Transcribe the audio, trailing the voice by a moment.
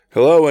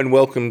Hello and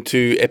welcome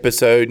to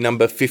episode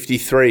number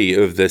 53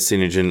 of the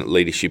Synergen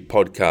Leadership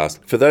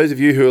Podcast. For those of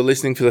you who are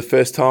listening for the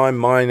first time,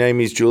 my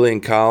name is Julian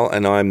Carl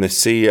and I'm the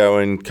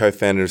CEO and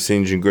co-founder of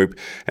Synergen Group,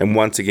 and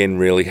once again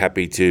really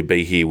happy to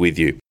be here with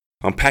you.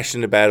 I'm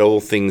passionate about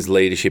all things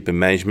leadership and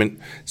management,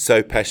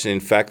 so passionate in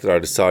fact that I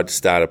decided to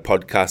start a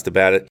podcast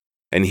about it,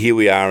 and here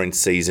we are in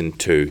season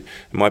 2.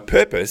 And my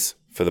purpose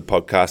for the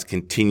podcast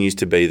continues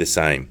to be the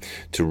same,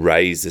 to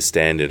raise the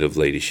standard of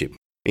leadership.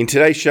 In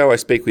today's show, I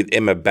speak with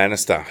Emma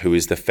Bannister, who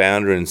is the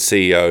founder and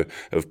CEO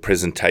of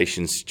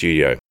Presentation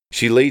Studio.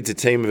 She leads a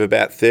team of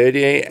about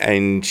 30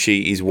 and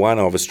she is one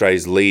of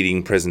Australia's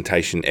leading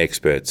presentation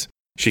experts.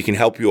 She can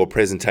help your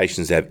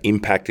presentations have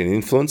impact and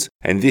influence,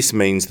 and this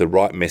means the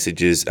right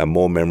messages are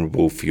more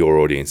memorable for your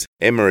audience.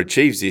 Emma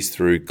achieves this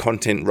through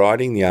content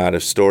writing, the art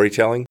of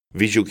storytelling,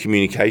 visual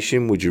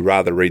communication, would you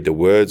rather read the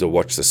words or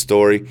watch the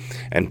story,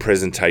 and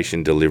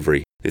presentation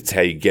delivery. That's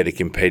how you get a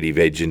competitive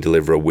edge and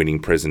deliver a winning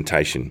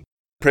presentation.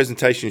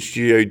 Presentation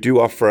Studio do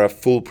offer a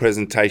full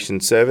presentation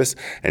service,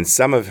 and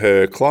some of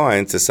her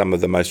clients are some of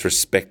the most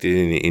respected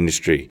in the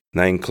industry.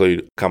 They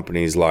include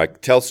companies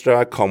like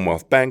Telstra,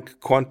 Commonwealth Bank,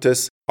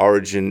 Qantas,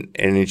 Origin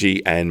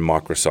Energy and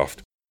Microsoft.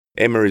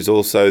 Emma is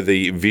also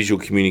the visual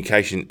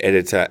communication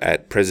editor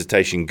at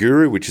Presentation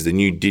Guru, which is a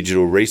new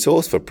digital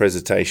resource for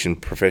presentation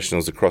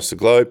professionals across the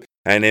globe,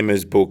 and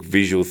Emma's book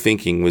Visual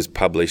Thinking was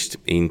published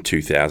in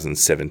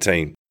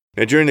 2017.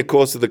 Now, during the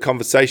course of the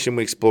conversation,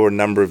 we explore a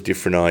number of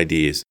different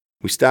ideas.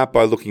 We start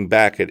by looking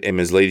back at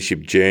Emma's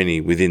leadership journey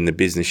within the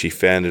business she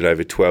founded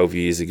over 12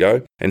 years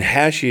ago and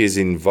how she is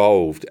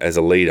involved as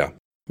a leader.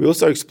 We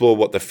also explore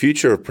what the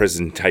future of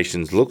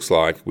presentations looks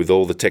like with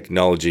all the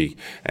technology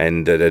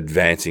and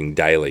advancing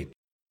daily.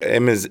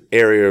 Emma's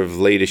area of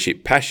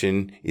leadership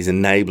passion is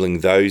enabling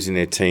those in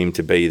her team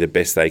to be the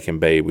best they can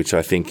be, which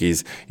I think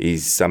is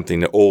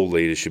something that all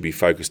leaders should be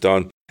focused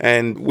on.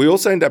 And we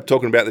also end up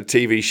talking about the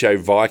TV show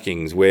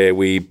Vikings, where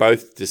we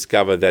both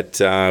discover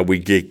that we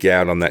geek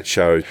out on that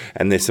show,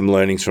 and there's some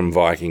learnings from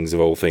Vikings of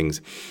all things.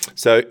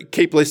 So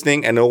keep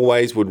listening, and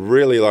always would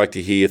really like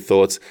to hear your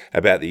thoughts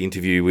about the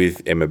interview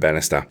with Emma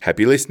Bannister.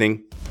 Happy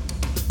listening.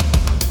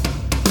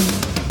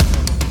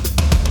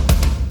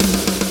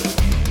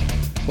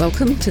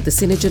 Welcome to the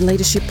Synergen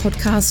Leadership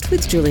Podcast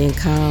with Julian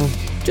Carl.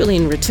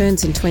 Julian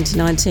returns in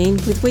 2019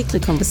 with weekly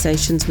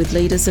conversations with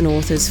leaders and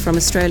authors from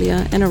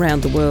Australia and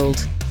around the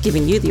world,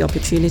 giving you the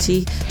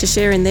opportunity to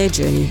share in their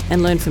journey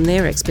and learn from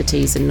their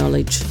expertise and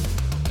knowledge.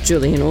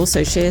 Julian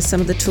also shares some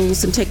of the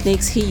tools and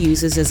techniques he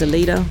uses as a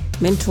leader,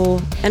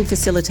 mentor and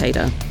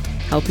facilitator,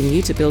 helping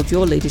you to build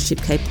your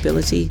leadership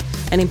capability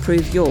and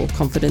improve your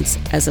confidence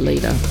as a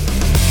leader.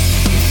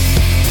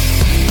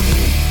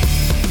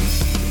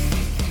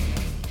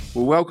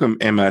 Well, welcome,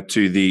 Emma,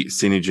 to the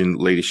Synergen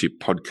Leadership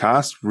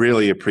Podcast.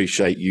 Really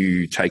appreciate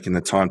you taking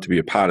the time to be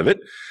a part of it.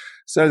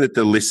 So that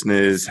the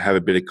listeners have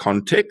a bit of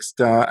context,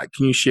 can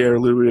you share a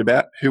little bit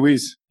about who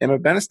is Emma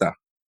Bannister?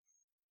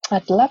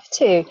 I'd love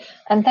to,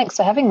 and thanks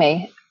for having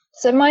me.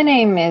 So my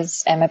name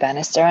is Emma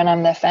Bannister, and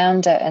I'm the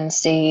founder and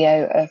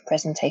CEO of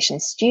Presentation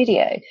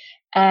Studio.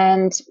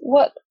 And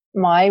what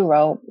my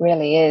role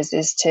really is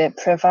to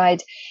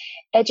provide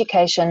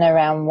education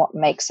around what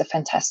makes a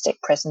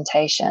fantastic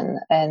presentation.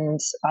 And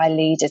I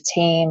lead a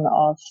team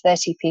of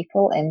 30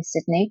 people in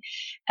Sydney.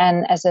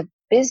 And as a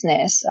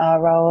business, our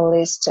role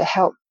is to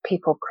help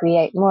people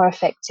create more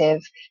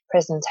effective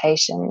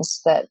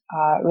presentations that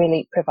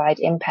really provide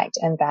impact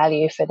and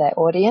value for their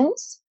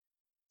audience.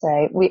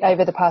 So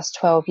over the past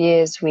 12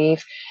 years,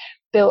 we've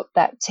built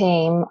that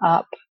team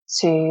up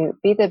to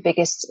be the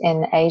biggest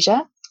in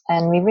Asia.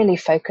 And we really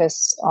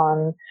focus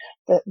on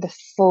the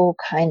full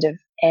kind of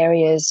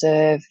areas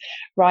of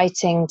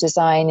writing,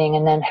 designing,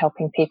 and then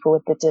helping people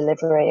with the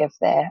delivery of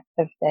their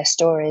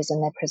stories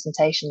and their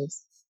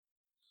presentations.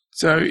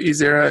 So is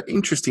there an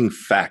interesting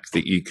fact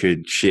that you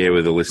could share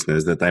with the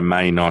listeners that they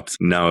may not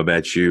know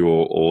about you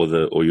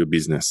or your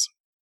business?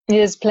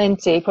 There's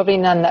plenty, probably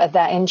none that are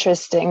that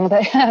interesting.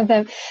 They have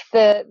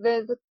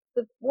the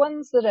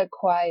ones that are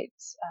quite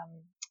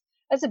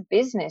as a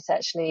business,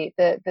 actually,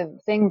 the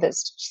thing that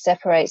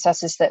separates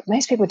us is that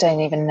most people don't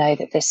even know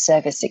that this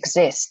service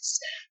exists.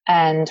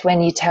 And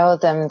when you tell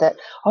them that,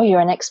 oh, you're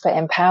an expert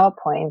in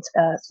PowerPoint,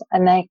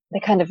 and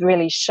they're kind of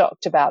really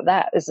shocked about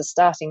that as a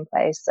starting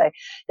place. So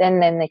then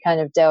they kind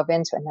of delve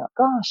into it and they're like,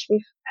 gosh, we've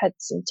had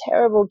some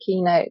terrible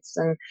keynotes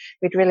and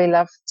we'd really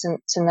love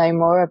to know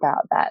more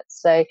about that.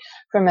 So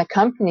from a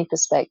company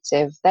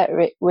perspective, that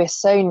we're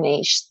so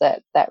niche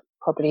that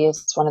probably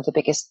is one of the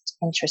biggest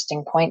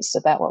interesting points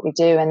about what we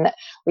do, and that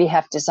we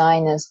have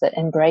designers that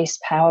embrace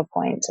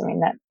PowerPoint. I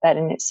mean, that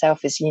in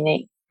itself is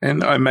unique.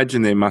 And I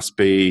imagine there must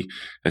be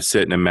a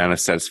certain amount of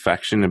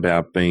satisfaction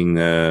about being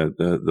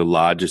the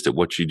largest at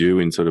what you do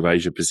in sort of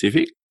Asia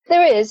Pacific.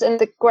 There is, and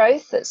the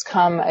growth that's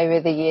come over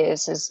the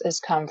years has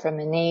come from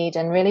a need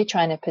and really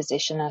trying to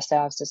position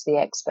ourselves as the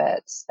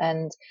experts.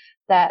 And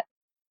that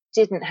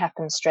didn't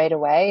happen straight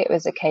away. It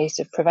was a case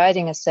of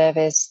providing a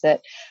service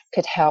that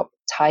could help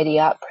tidy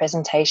up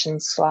presentation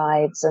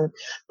slides. And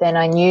then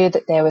I knew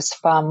that there was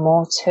far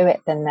more to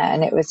it than that.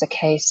 And it was a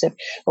case of,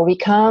 well, we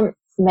can't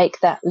make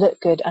that look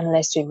good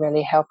unless we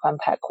really help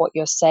unpack what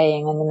you're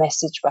saying and the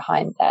message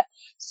behind that.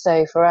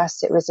 So for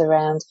us, it was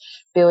around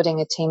building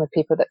a team of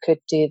people that could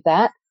do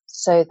that,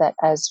 so that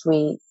as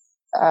we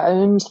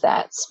owned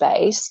that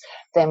space,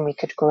 then we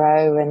could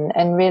grow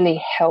and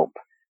really help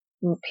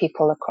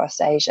people across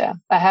Asia.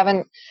 I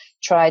haven't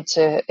tried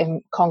to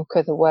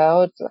conquer the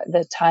world.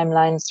 The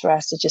timelines for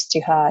us are just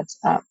too hard.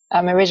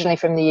 I'm originally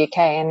from the UK,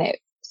 and it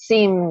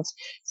seemed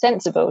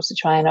sensible to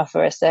try and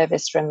offer a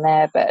service from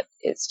there, but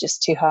it's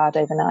just too hard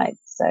overnight.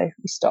 So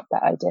we stopped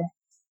that idea.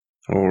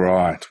 All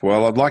right.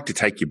 Well, I'd like to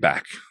take you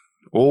back,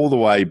 all the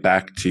way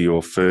back to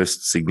your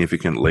first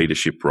significant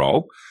leadership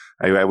role.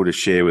 Are you able to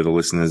share with the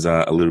listeners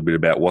a little bit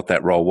about what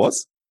that role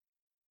was?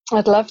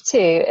 I'd love to.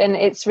 And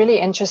it's really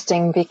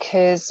interesting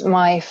because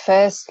my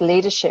first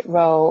leadership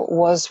role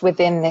was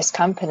within this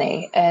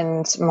company,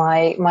 and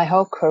my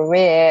whole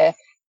career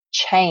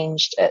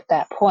changed at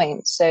that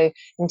point. So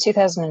in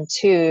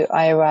 2002,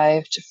 I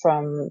arrived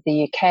from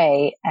the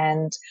UK,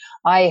 and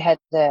I had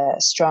a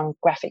strong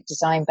graphic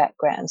design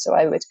background. So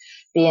I would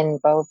be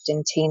involved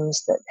in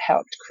teams that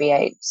helped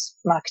create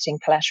marketing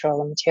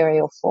collateral and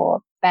material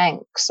for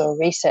banks or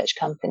research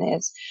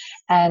companies.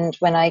 And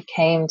when I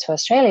came to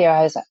Australia,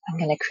 I was like, I'm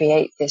going to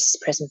create this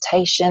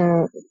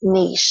presentation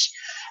niche.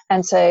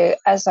 And so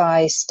as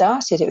I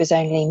started, it was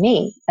only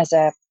me as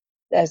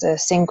a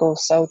single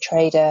sole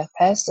trader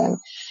person.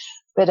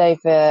 But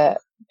over a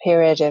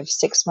period of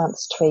 6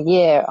 months to a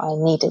year, I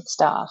needed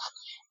staff.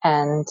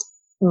 And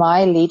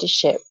my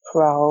leadership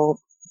role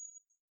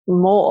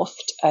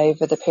morphed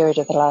over the period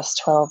of the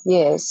last 12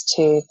 years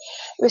to,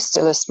 we're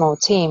still a small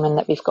team and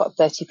that we've got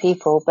 30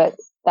 people, but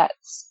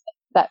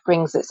that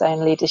brings its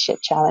own leadership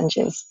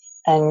challenges.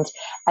 And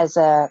as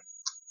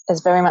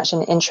very much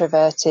an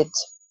introverted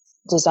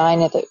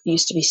designer that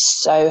used to be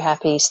so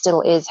happy,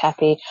 still is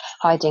happy,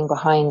 hiding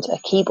behind a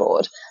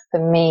keyboard, for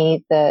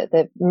me,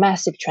 the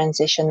massive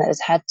transition that has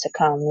had to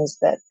come is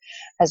that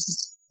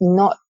as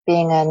not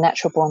being a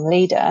natural born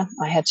leader,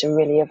 I had to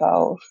really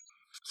evolve.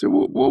 So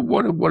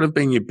what have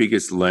been your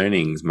biggest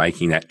learnings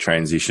making that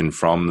transition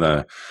from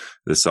the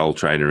sole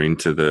trader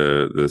into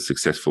the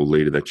successful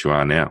leader that you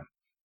are now?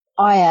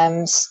 I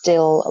am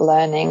still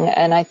learning,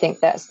 and I think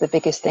that's the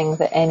biggest thing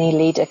that any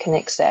leader can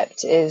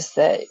accept, is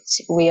that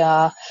we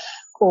are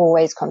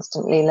always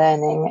constantly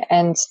learning.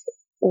 And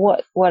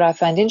what I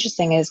find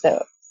interesting is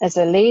that as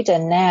a leader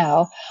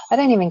now, I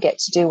don't even get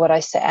to do what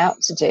I set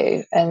out to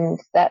do. And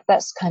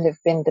that's kind of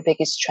been the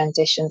biggest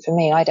transition for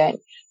me. I don't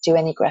do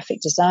any graphic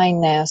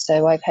design now,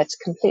 so I've had to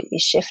completely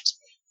shift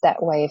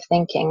that way of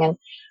thinking. And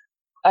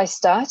I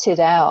started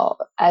out,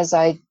 as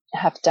I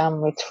have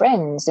done with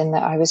friends, in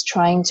that I was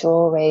trying to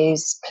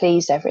always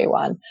please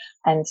everyone.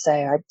 And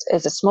so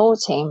as a small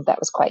team, that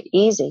was quite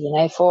easy,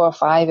 4 or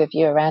 5 of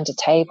you around a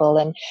table,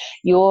 and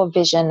your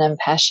vision and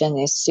passion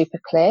is super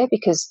clear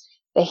because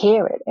they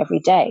hear it every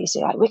day.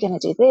 So like, we're going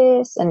to do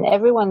this, and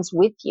everyone's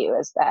with you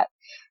as that.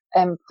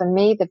 And for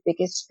me, the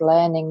biggest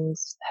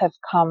learnings have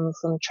come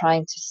from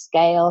trying to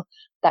scale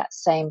that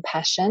same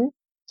passion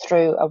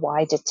through a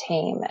wider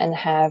team and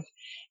have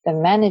the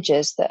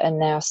managers that are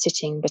now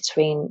sitting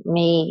between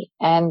me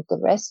and the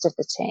rest of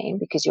the team,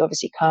 because you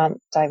obviously can't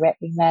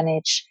directly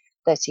manage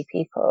 30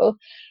 people,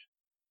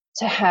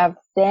 to have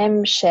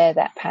them share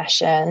that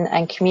passion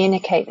and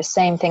communicate the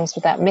same things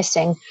without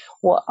missing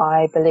what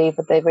I believe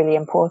are the really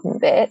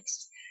important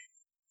bits,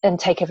 and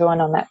take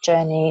everyone on that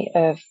journey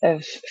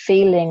of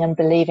feeling and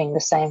believing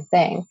the same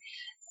thing.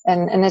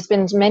 And there's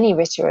been many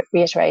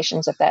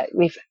reiterations of that.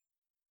 We've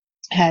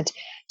had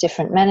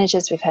different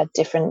managers, we've had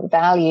different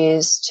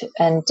values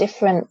and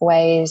different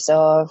ways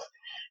of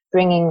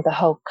bringing the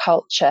whole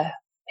culture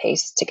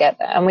piece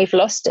together. And we've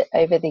lost it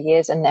over the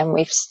years, and then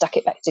we've stuck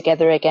it back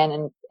together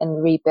again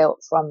and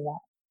rebuilt from that.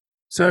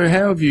 So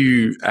how have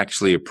you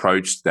actually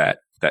approached that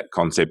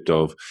concept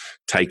of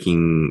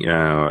taking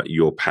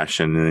your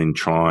passion and then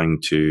trying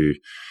to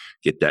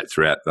get that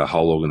throughout the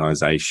whole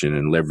organisation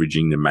and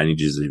leveraging the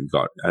managers that you've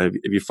got? Have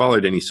you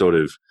followed any sort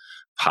of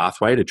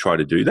pathway to try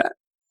to do that?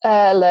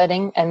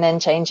 Learning and then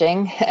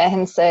changing.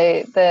 And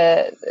so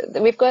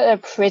we've got a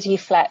pretty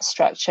flat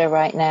structure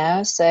right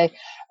now. So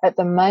at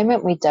the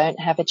moment, we don't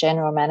have a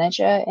general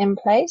manager in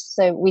place.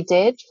 So we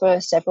did for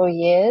several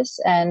years.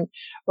 And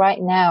right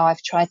now,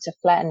 I've tried to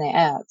flatten it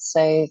out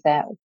so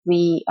that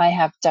I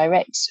have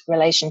direct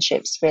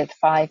relationships with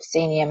 5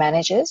 senior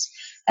managers.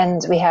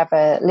 And we have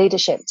a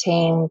leadership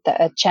team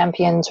that are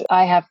champions.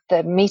 I have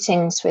the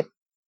meetings with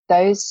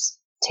those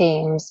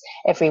teams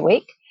every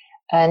week.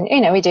 And,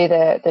 we do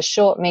the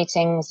short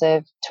meetings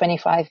of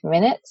 25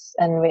 minutes,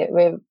 and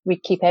we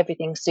keep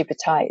everything super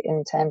tight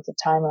in terms of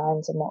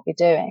timelines and what we're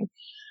doing.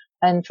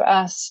 And for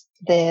us,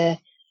 the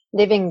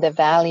living the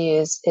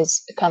values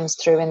comes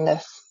through in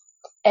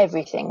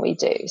everything we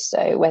do.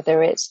 So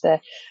whether it's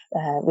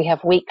we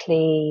have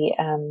weekly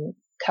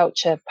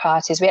culture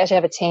parties. We actually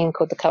have a team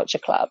called the Culture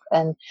Club,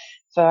 and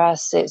for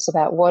us, it's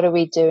about what are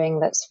we doing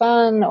that's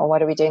fun, or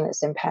what are we doing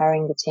that's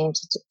empowering the team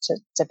to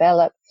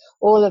develop.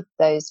 All of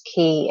those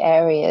key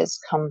areas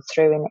come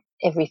through in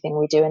everything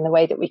we do, in the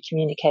way that we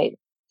communicate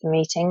the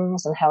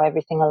meetings and how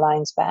everything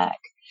aligns back.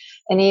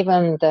 And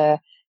even the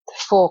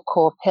 4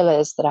 core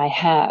pillars that I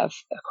have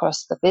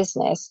across the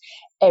business,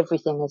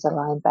 everything is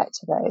aligned back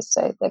to those.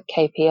 So the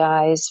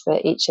KPIs for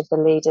each of the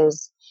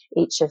leaders,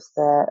 each of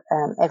the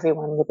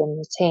everyone within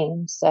the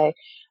team. So,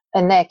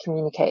 and they're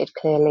communicated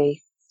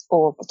clearly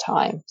all the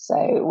time.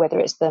 So whether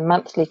it's the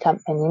monthly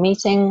company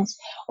meetings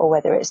or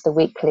whether it's the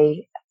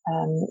weekly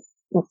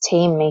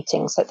team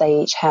meetings that they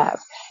each have,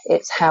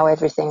 it's how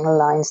everything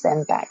aligns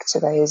them back to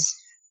those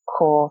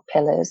core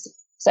pillars.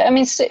 So, I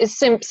mean,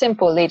 it's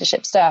simple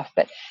leadership stuff,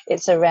 but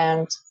it's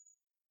around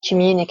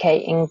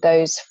communicating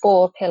those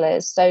 4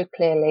 pillars so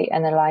clearly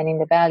and aligning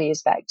the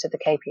values back to the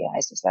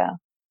KPIs as well.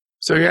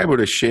 So you're able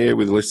to share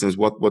with listeners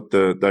what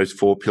those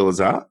 4 pillars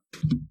are?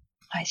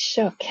 I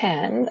sure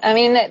can. I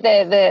mean,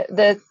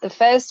 the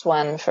first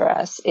one for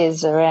us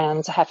is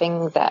around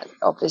having that,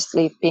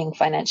 obviously being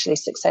financially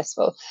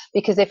successful,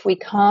 because if we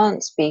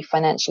can't be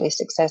financially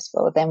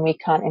successful, then we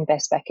can't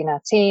invest back in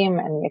our team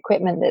and the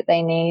equipment that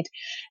they need.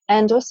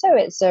 And also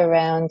it's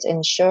around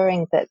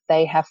ensuring that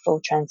they have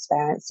full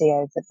transparency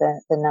over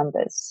the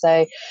numbers.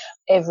 So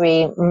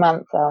every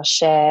month I'll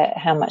share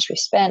how much we've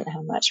spent,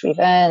 how much we've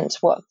earned,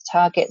 what the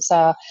targets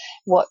are,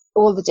 what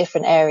all the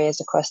different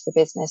areas across the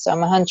business. So I'm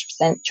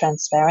 100%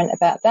 transparent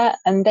about that,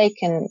 and they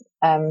can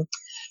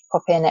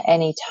pop in at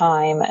any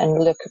time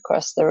and look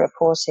across the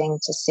reporting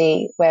to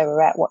see where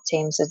we're at, what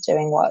teams are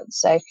doing what.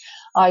 So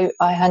I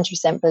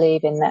 100%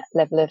 believe in that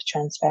level of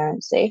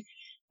transparency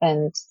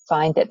and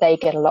find that they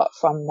get a lot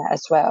from that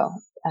as well.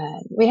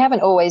 We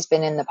haven't always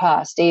been in the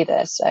past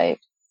either. So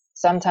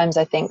sometimes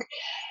I think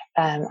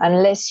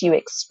unless you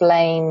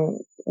explain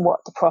what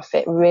the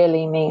profit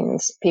really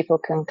means, people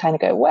can kind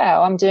of go,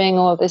 wow, I'm doing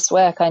all this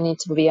work, I need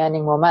to be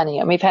earning more money.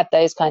 And we've had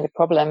those kind of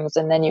problems.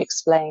 And then you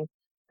explain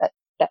that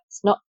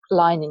that's not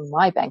lining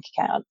my bank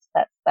account,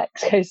 that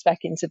goes back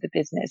into the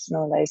business and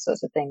all those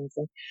sorts of things.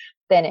 And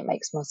then it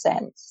makes more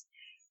sense.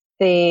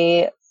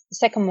 The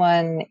second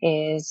one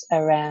is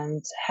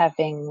around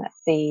having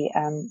the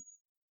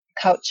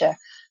culture.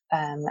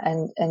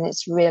 And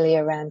it's really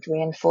around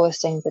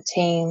reinforcing the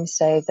team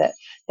so that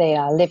they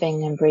are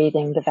living and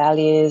breathing the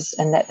values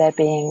and that they're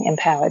being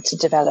empowered to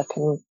develop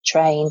and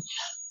train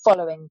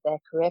following their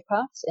career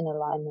paths in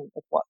alignment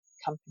with what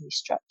the company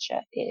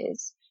structure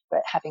is,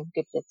 but having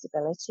good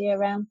visibility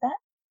around that.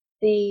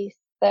 The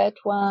third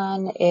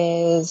one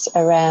is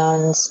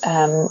around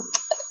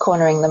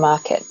cornering the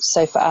market.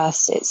 So for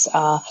us, it's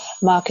our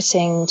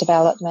marketing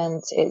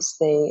development, it's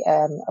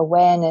the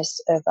awareness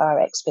of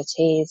our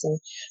expertise and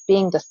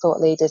being the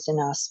thought leaders in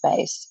our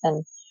space.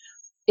 And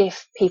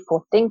if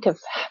people think of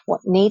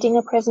needing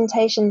a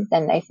presentation,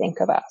 then they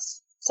think of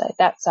us. So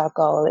that's our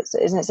goal.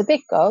 It's a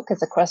big goal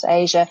because across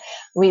Asia,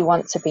 we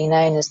want to be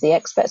known as the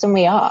experts, and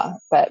we are,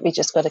 but we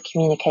just got to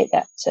communicate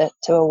that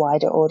to a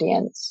wider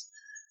audience.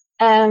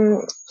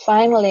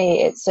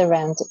 Finally, it's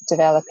around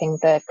developing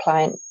the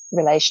client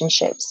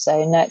relationships,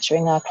 so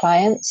nurturing our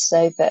clients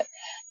so that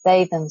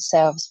they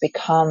themselves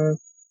become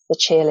the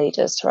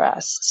cheerleaders for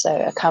us. So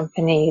a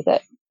company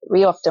that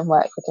we often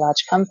work with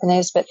large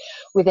companies, but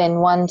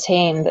within one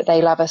team that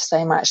they love us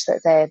so much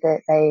that they're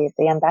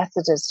the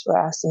ambassadors for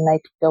us, and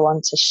they go on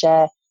to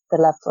share the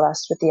love for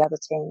us with the other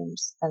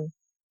teams. And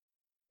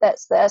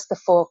that's the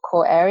 4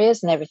 core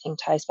areas, and everything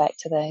ties back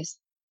to those.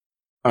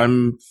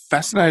 I'm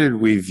fascinated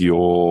with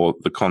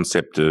the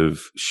concept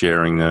of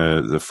sharing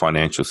the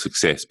financial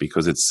success,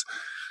 because it's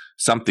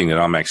something that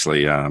I'm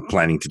actually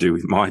planning to do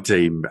with my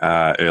team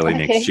early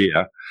next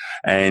year.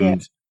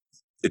 And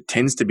it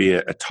tends to be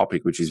a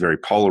topic which is very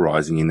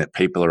polarizing in that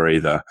people are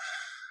either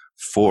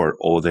for it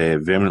or they're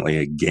vehemently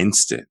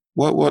against it.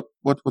 What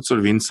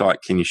sort of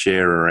insight can you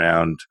share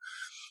around?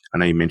 I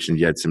know you mentioned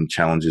you had some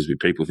challenges with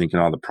people thinking,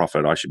 the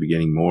profit, I should be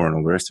getting more and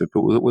all the rest of it.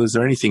 But was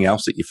there anything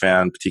else that you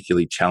found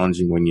particularly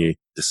challenging when you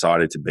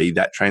decided to be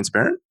that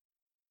transparent?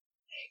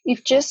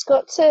 You've just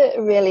got to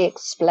really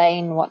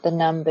explain what the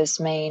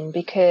numbers mean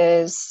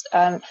because,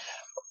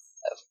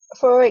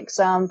 for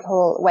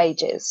example,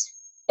 wages.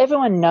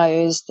 Everyone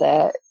knows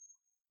that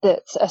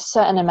a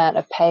certain amount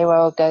of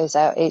payroll goes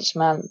out each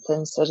month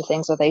and sort of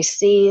things, or they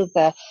see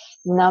the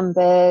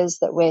numbers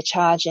that we're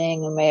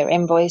charging and we're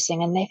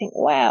invoicing and they think,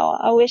 wow,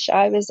 I wish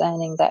I was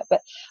earning that.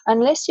 But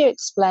unless you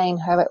explain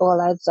how it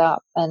all adds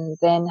up and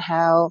then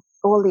how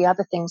all the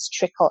other things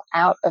trickle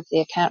out of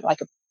the account,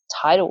 like a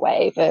tidal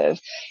wave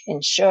of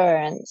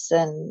insurance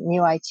and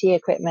new IT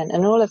equipment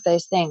and all of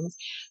those things,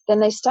 then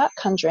they start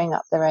conjuring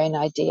up their own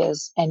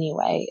ideas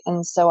anyway.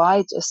 And so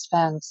I just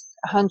found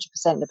 100%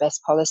 the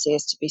best policy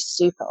is to be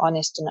super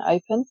honest and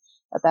open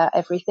about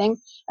everything.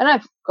 And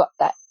I've got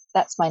that.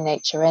 That's my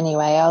nature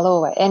anyway.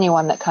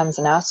 Anyone that comes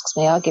and asks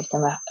me, I'll give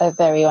them a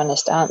very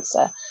honest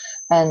answer.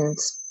 And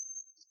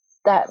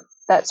that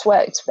that's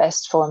worked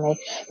best for me,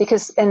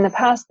 because in the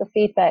past the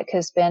feedback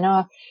has been,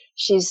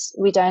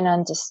 we don't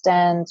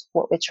understand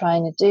what we're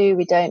trying to do,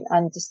 we don't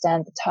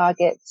understand the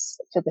targets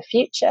for the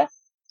future,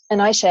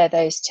 and I share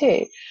those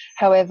too.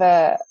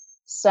 However,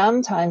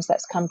 sometimes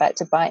that's come back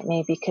to bite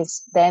me,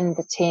 because then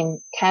the team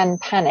can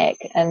panic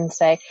and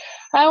say,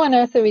 how on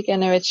earth are we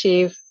going to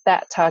achieve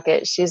that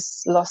target?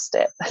 She's lost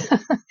it.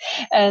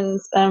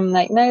 And I'm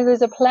like, no,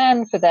 there's a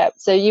plan for that.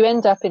 So you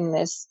end up in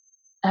this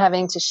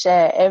having to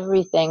share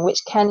everything,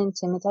 which can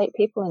intimidate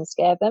people and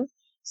scare them.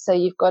 So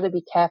you've got to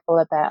be careful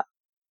about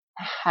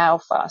how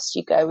fast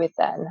you go with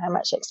that and how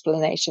much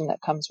explanation that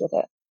comes with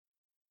it.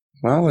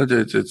 Well,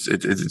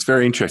 it's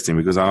very interesting,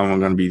 because I'm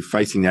going to be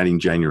facing that in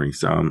January.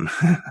 So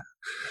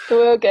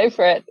we'll go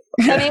for it.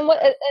 Yeah. I mean,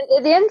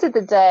 at the end of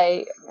the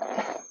day,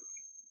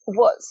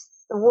 what's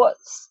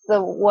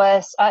the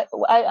worst?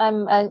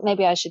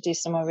 Maybe I should do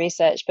some more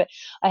research, but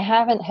I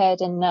haven't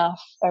heard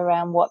enough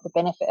around what the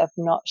benefit of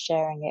not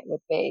sharing it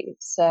would be.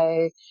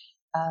 So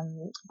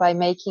by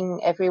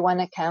making everyone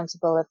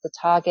accountable of the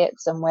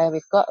targets and where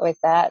we've got with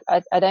that,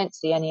 I don't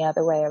see any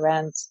other way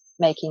around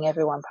making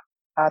everyone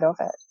part of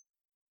it.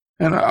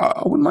 And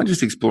I wouldn't mind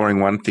just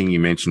exploring one thing you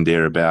mentioned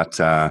there about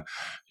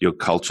your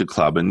culture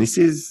club, and this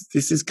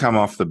has come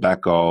off the back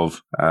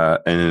of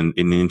an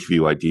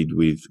interview I did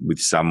with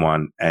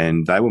someone,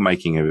 and they were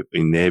making,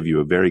 in their view,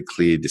 a very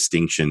clear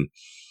distinction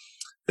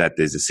that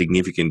there's a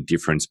significant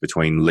difference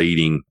between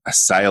leading a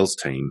sales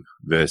team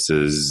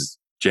versus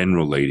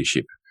general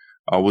leadership.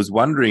 I was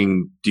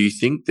wondering, do you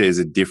think there's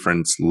a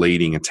difference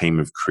leading a team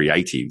of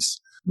creatives?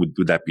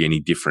 Would that be any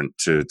different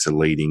to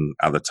leading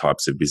other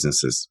types of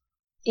businesses?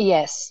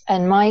 Yes,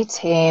 and my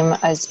team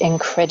is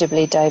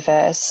incredibly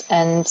diverse,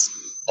 and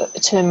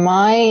to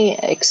my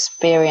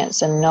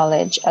experience and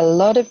knowledge, a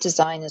lot of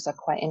designers are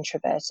quite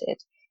introverted,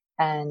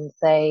 and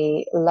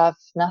they love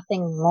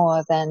nothing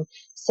more than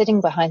sitting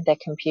behind their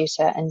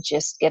computer and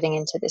just getting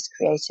into this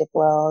creative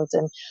world,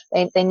 and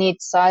they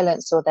need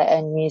silence or their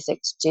own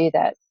music to do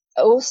that.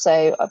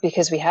 Also,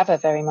 because we have a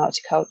very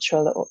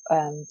multicultural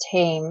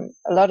team,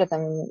 a lot of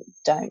them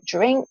don't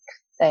drink.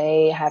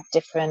 They have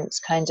different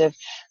kind of,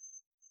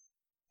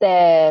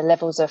 their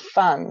levels of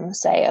fun,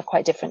 say, are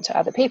quite different to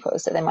other people.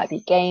 So there might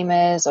be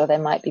gamers, or there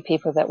might be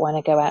people that want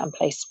to go out and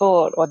play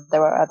sport, or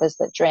there are others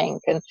that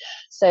drink. And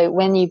so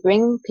when you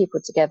bring people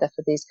together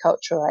for these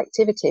cultural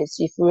activities,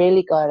 you've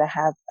really got to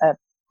have a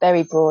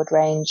very broad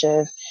range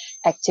of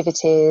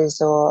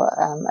activities or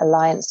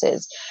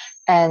alliances.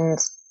 And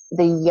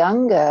the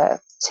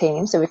younger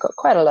team, so we've got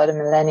quite a lot of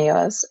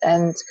millennials,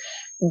 and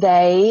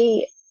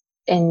they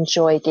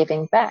enjoy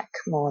giving back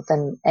more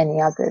than any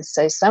others.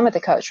 So some of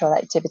the cultural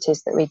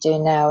activities that we do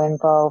now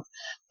involve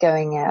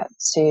going out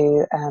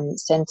to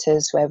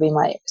centres where we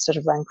might sort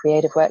of run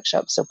creative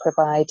workshops or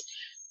provide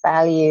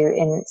value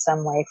in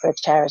some way for a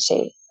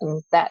charity.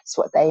 And that's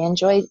what they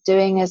enjoy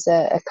doing as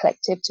a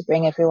collective, to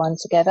bring everyone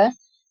together.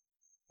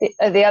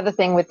 The other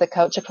thing with the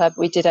Culture Club,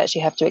 we did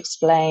actually have to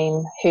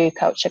explain who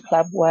Culture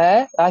Club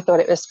were. I thought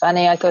it was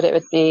funny. I thought it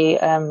would be,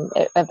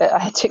 but I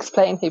had to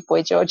explain who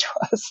Boy George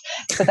was.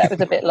 So that was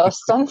a bit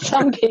lost on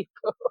some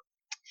people.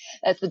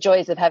 That's the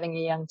joys of having a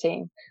young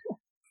team.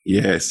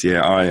 Yes, yeah.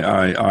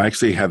 I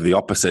actually have the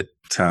opposite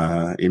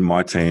in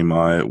my team.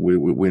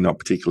 We're not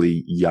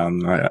particularly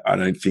young, I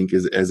don't think,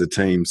 as a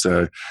team.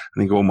 So I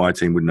think all my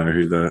team would know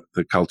who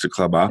the Culture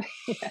Club are.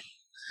 Yeah.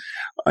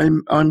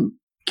 I'm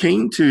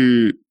keen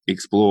to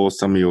explore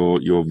some of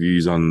your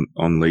views on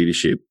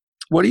leadership.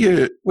 What do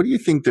you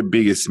think the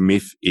biggest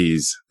myth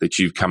is that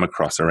you've come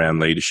across around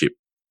leadership?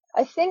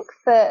 I think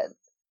that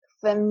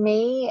for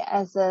me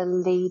as a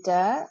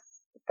leader,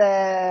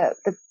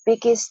 the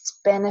biggest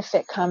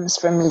benefit comes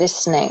from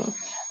listening.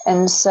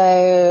 And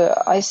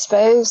so I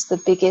suppose the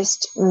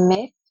biggest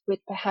myth would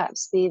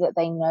perhaps be that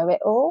they know it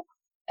all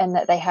and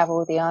that they have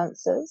all the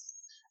answers.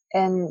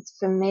 And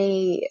for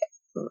me,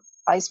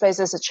 I suppose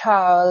as a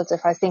child,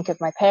 if I think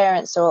of my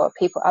parents or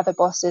other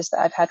bosses that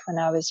I've had when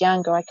I was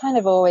younger, I kind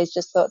of always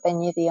just thought they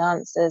knew the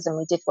answers and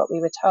we did what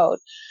we were told.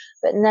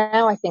 But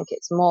now I think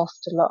it's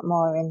morphed a lot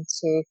more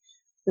into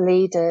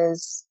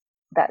leaders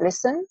that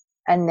listen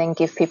and then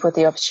give people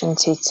the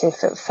opportunity to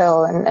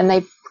fulfill, and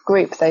they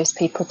group those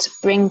people to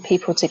bring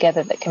people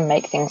together that can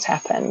make things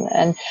happen.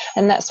 And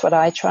that's what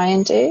I try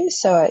and do.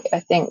 So I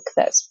think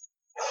that's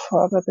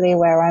probably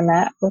where I'm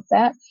at with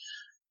that.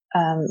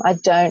 I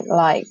don't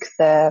like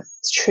the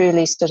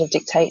truly sort of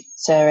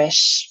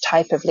dictatorish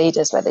type of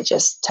leaders where they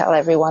just tell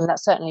everyone.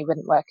 That certainly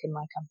wouldn't work in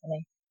my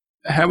company.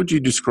 How would you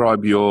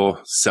describe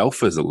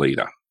yourself as a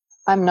leader?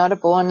 I'm not a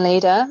born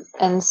leader.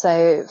 And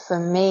so for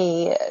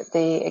me,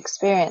 the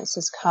experience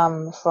has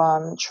come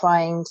from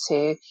trying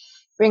to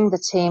bring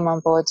the team on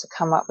board to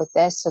come up with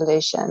their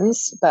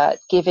solutions, but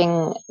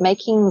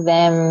making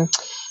them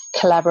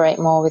collaborate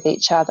more with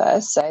each other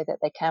so that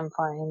they can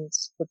find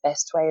the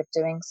best way of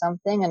doing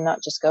something and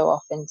not just go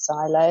off in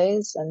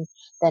silos and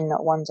then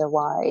not wonder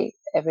why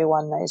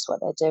everyone knows what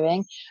they're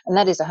doing. And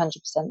that is 100%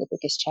 the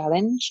biggest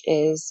challenge,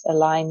 is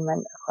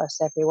alignment across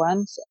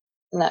everyone.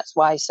 And that's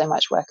why so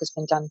much work has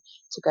been done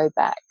to go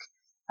back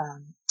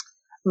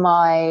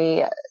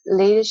my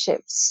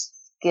leadership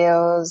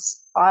skills,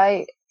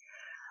 I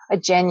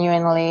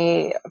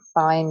genuinely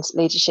find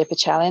leadership a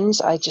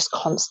challenge. I just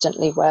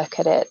constantly work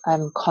at it.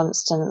 I'm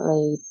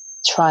constantly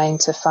trying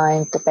to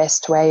find the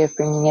best way of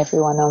bringing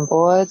everyone on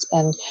board.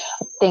 And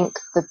I think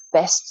the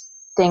best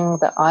thing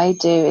that I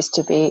do is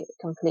to be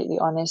completely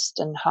honest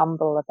and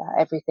humble about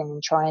everything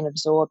and try and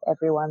absorb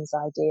everyone's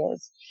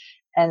ideas.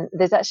 And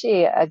there's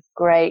actually a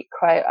great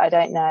quote. I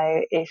don't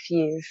know if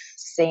you've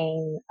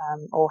seen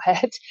or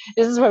heard.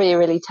 This is probably a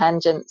really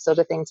tangent sort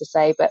of thing to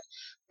say, but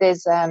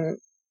there's a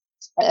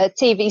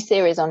TV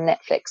series on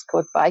Netflix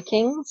called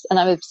Vikings, and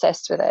I'm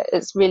obsessed with it.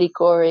 It's really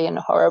gory and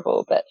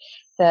horrible, but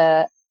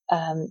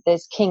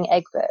there's King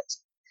Egbert,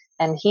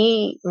 and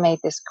he made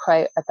this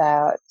quote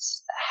about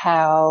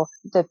how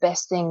the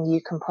best thing you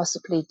can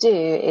possibly do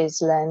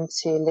is learn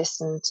to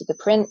listen to the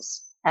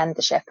prince and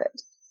the shepherd.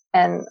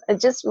 And it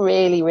just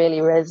really, really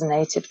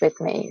resonated with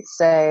me.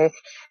 So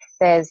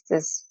there's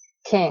this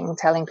king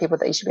telling people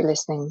that you should be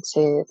listening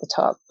to the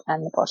top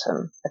and the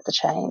bottom of the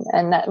chain.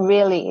 And that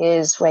really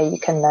is where you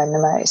can learn the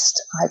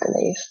most, I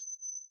believe.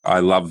 I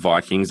love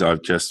Vikings.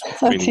 I've just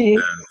finished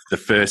the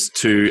first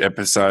 2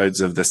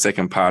 episodes of the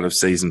second part of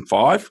season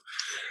 5.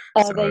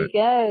 Oh, so, there you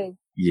go.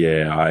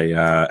 Yeah,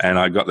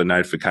 I got the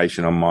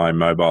notification on my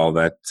mobile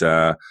that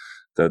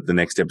the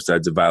next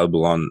episode's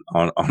available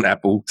on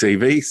Apple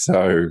TV.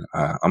 So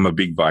I'm a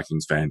big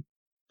Vikings fan.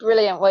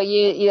 Brilliant. Well,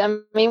 I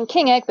mean,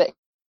 King Egbert,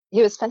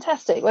 he was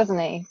fantastic,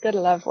 wasn't he? Gotta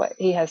love what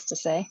he has to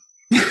say.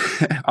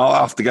 I'll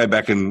have to go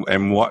back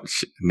and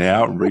watch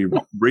now,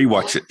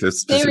 rewatch it.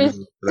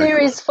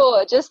 Series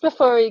 4, just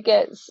before he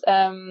gets.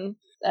 I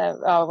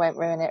won't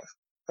ruin it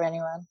for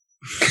anyone.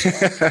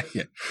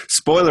 Yeah.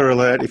 Spoiler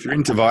alert! If you're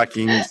into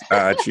Vikings,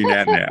 tune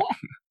out now.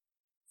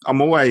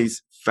 I'm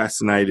always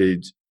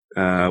fascinated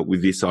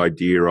with this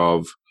idea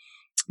of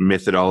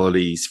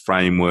methodologies,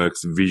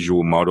 frameworks,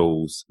 visual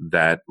models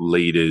that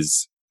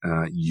leaders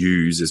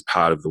use as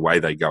part of the way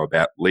they go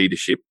about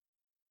leadership.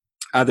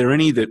 Are there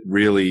any that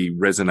really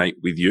resonate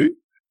with you?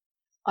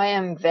 I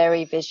am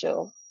very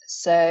visual.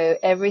 So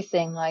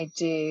everything I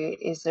do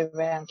is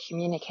around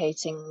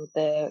communicating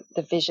the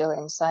visual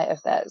insight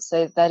of that.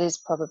 So that is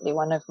probably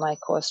one of my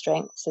core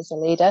strengths as a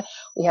leader.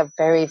 We have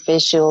very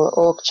visual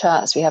org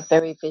charts. We have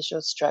very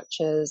visual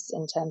structures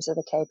in terms of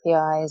the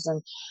KPIs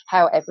and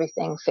how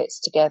everything fits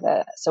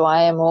together. So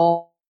I am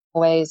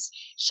always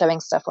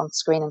showing stuff on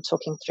screen and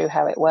talking through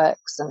how it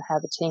works and how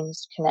the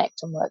teams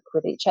connect and work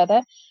with each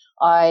other.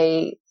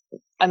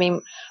 I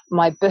mean,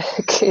 my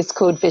book is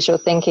called Visual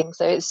Thinking,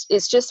 so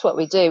it's just what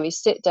we do. We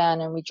sit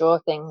down and we draw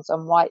things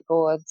on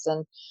whiteboards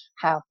and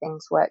how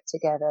things work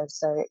together.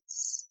 So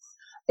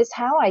it's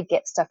how I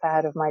get stuff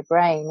out of my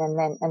brain and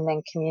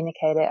then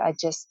communicate it. I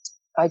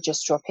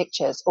just draw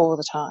pictures all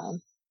the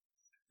time.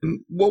 And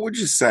what would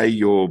you say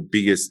your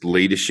biggest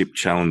leadership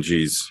challenge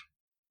is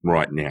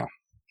right now?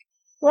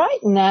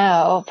 Right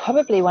now,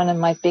 probably one of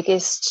my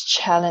biggest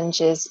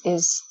challenges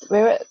is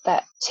we're at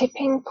that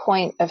tipping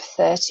point of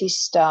 30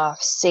 staff.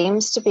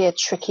 Seems to be a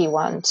tricky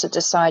one to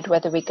decide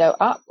whether we go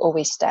up or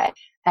we stay.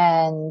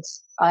 And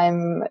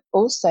I'm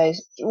also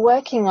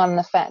working on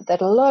the fact that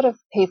a lot of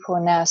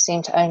people now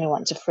seem to only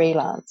want to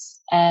freelance.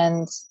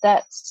 And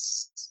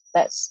that's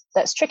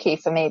tricky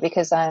for me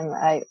because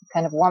I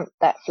kind of want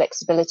that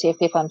flexibility of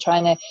people. I'm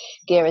trying to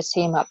gear a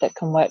team up that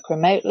can work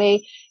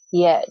remotely.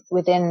 Yet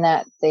within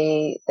that,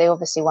 they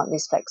obviously want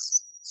these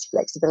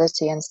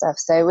flexibility and stuff.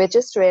 So we're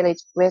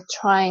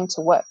trying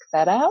to work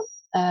that out.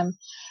 And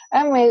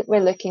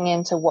we're looking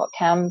into what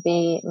can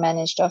be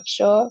managed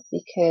offshore,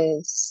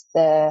 because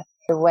the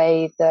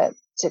way that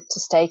to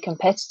stay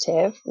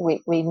competitive,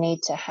 we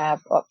need to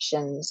have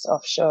options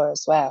offshore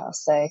as well.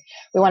 So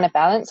we want to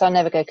balance. I'll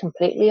never go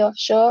completely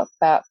offshore,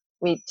 but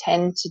we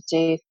tend to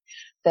do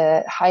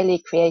the highly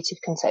creative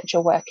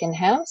conceptual work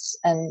in-house,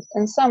 and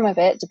some of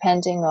it,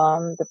 depending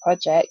on the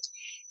project,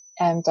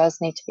 does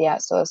need to be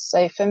outsourced.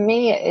 So for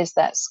me, it is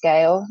that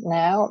scale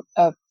now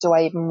of, do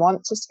I even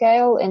want to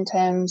scale in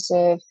terms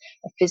of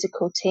a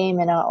physical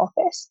team in our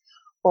office,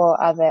 or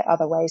are there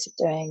other ways of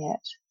doing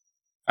it?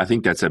 I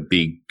think that's a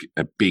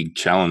big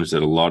challenge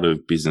that a lot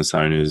of business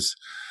owners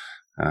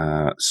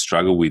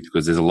struggle with,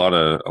 because there's a lot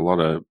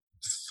of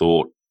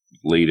thought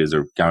leaders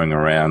are going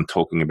around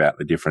talking about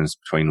the difference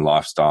between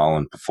lifestyle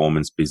and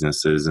performance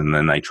businesses, and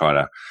then they try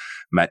to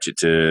match it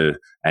to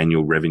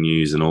annual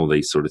revenues and all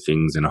these sort of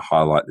things, and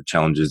highlight the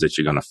challenges that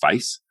you're going to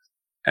face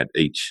at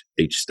each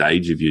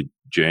stage of your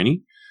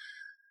journey.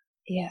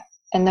 Yeah.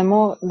 And the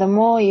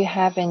more you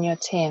have in your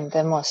team,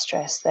 the more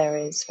stress there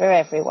is for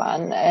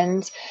everyone.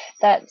 And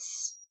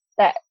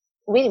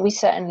we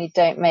certainly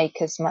don't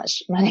make as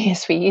much money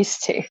as we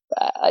used to.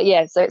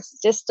 So it's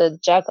just a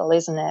juggle,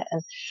 isn't it?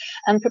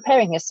 And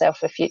preparing yourself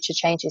for future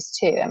changes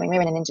too. I mean,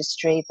 we're in an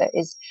industry that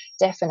is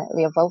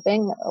definitely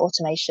evolving.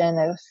 Automation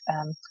of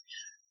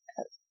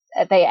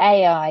the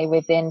AI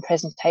within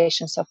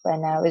presentation software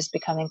now is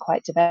becoming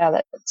quite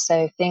developed.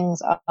 So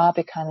things are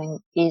becoming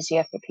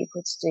easier for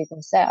people to do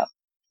themselves.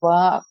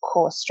 Our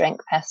core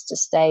strength has to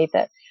stay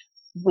that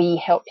we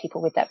help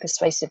people with that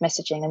persuasive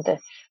messaging and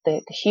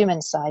the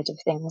human side of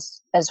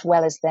things, as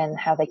well as then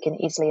how they can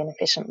easily and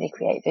efficiently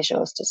create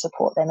visuals to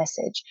support their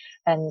message.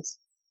 And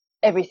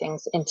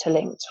everything's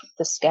interlinked,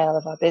 the scale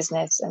of our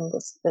business and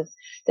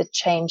the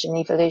change and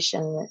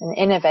evolution and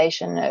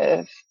innovation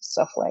of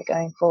software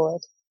going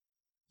forward.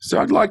 So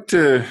I'd like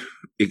to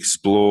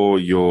explore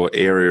your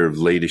area of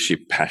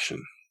leadership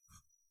passion.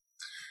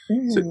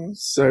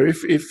 So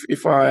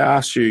if I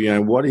asked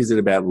you, what is it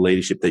about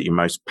leadership that you're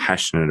most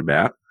passionate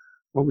about,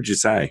 what would you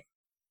say?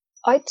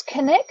 I'd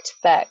connect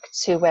back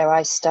to where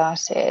I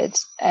started,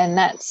 and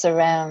that's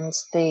around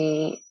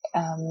the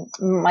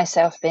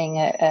myself being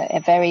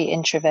a very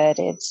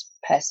introverted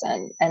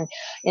person. And,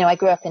 I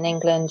grew up in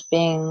England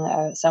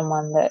being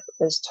someone that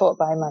was taught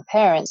by my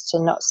parents to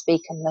not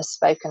speak unless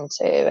spoken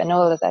to and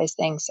all of those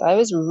things. So I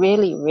was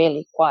really,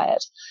 really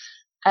quiet.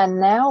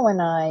 And now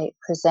when I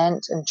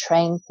present and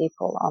train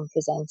people on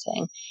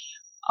presenting,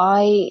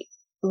 I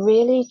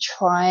really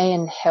try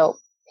and help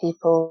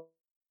people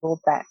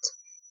that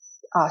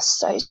are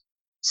so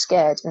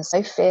scared and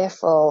so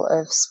fearful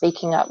of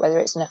speaking up, whether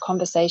it's in a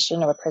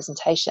conversation or a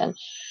presentation.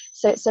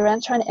 So it's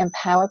around trying to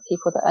empower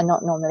people that are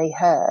not normally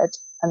heard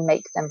and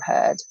make them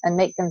heard and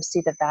make them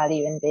see the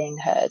value in being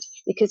heard,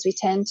 because we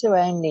tend to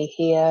only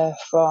hear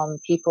from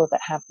people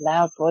that have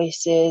loud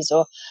voices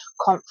or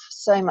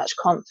so much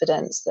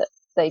confidence that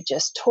they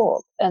just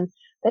talk, and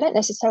they don't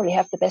necessarily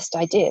have the best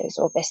ideas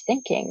or best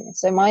thinking.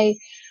 So my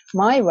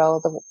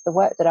role, the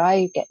work that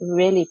I get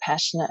really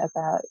passionate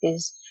about,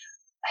 is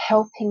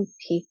helping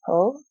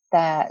people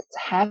that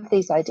have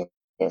these ideas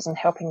and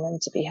helping them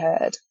to be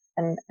heard.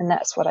 And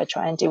that's what I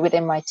try and do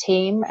within my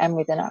team and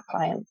within our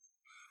clients.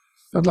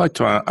 I'd like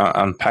to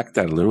unpack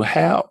that a little.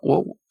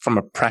 From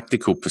a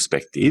practical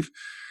perspective,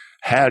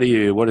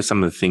 what are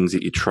some of the things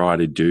that you try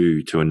to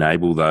do to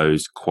enable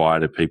those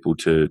quieter people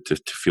to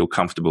feel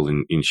comfortable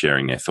in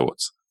sharing their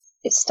thoughts?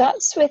 It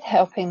starts with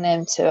helping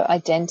them to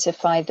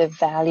identify the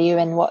value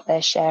in what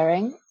they're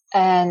sharing,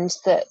 and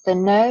that the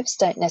nerves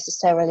don't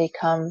necessarily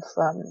come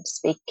from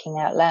speaking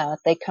out loud.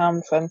 They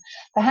come from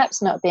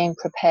perhaps not being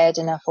prepared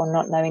enough or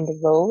not knowing the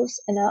rules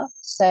enough.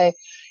 So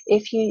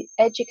if you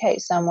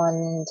educate someone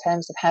in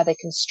terms of how they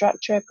can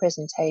structure a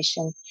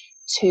presentation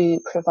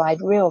to provide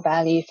real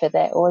value for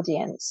their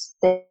audience,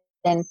 then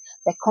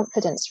their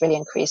confidence really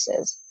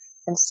increases.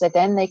 And so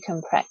then they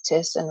can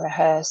practice and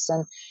rehearse.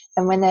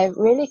 And when they're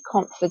really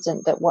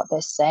confident that what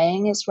they're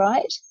saying is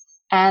right,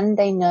 and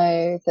they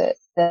know that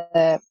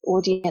the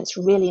audience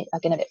really are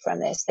going to benefit from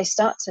this,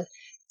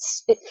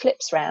 it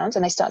flips round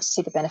and they start to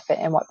see the benefit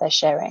in what they're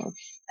sharing.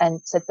 And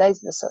so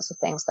those are the sorts of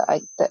things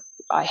that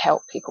I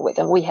help people with,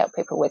 and we help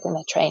people with in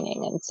their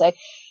training. And so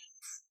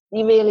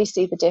you really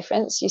see the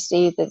difference. You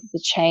see the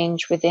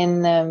change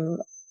within them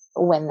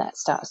when that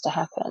starts to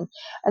happen.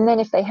 And then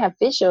if they have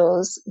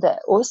visuals that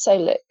also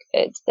look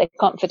good, their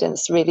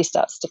confidence really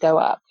starts to go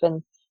up.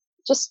 And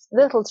just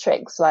little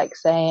tricks like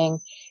saying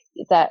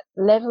that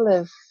level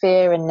of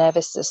fear and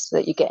nervousness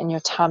that you get in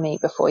your tummy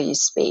before you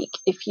speak,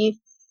 if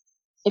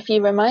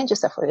you remind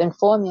yourself or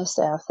inform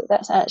yourself that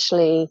that's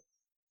actually,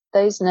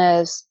 those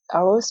nerves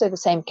are also the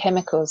same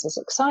chemicals as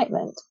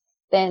excitement,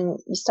 then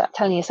you start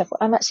telling yourself, well,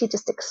 I'm actually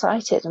just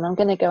excited and I'm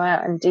going to go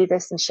out and do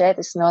this and share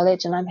this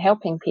knowledge and I'm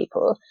helping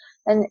people.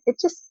 And it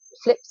just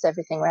flips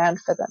everything around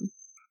for them.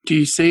 Do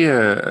you see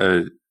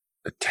a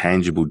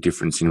tangible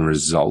difference in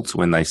results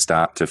when they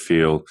start to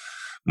feel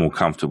more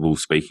comfortable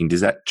speaking?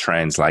 Does that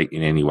translate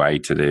in any way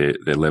to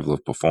their level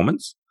of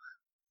performance?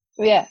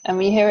 Yeah, and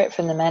we hear it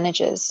from the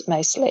managers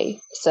mostly.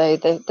 So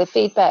the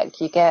feedback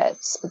you get,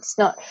 it's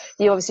not,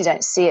 you obviously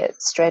don't see it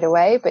straight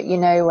away, but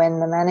when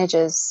the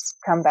managers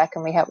come back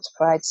and we help to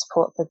provide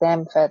support for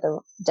them further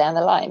down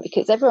the line,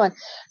 because everyone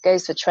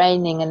goes for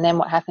training and then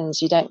what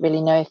happens, you don't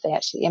really know if they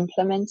actually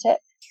implement it.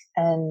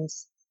 And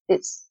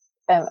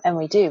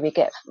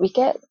we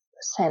get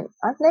sent,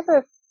 I've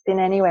never been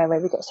anywhere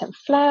where we get sent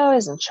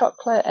flowers and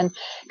chocolate, and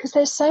because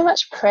there's so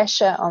much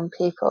pressure on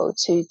people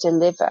to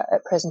deliver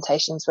at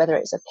presentations, whether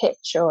it's a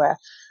pitch or a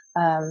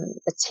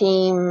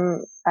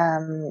team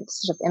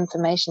sort of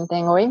information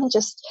thing, or even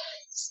just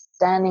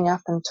standing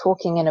up and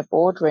talking in a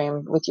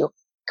boardroom with your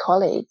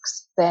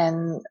colleagues,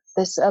 then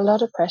there's a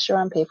lot of pressure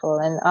on people,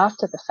 and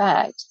after the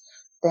fact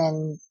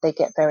then they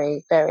get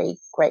very, very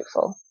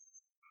grateful.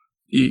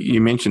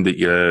 You mentioned that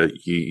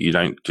you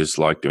don't just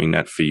like doing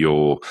that for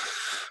your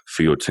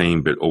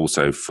team, but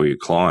also for your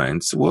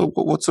clients. Well,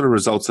 what sort of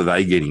results are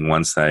they getting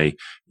once they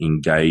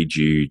engage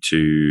you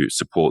to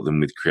support them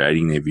with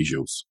creating their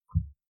visuals?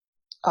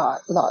 Oh,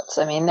 lots.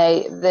 I mean,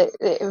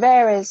 it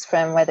varies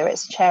from whether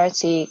it's a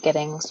charity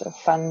getting sort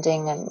of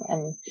funding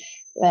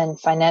and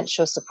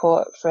financial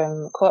support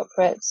from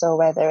corporates, or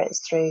whether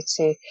it's through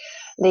to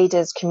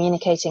leaders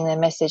communicating their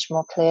message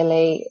more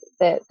clearly.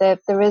 The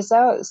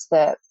results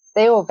that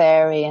they all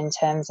vary in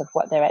terms of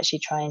what they're actually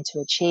trying to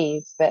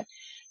achieve. But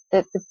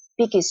the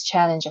biggest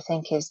challenge, I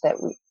think, is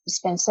that we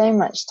spend so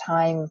much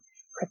time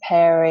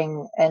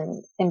preparing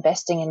and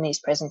investing in these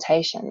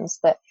presentations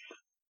that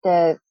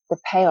the the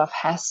payoff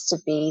has to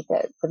be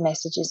that the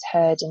message is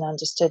heard and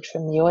understood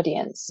from the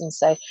audience. And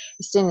so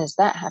as soon as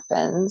that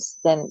happens,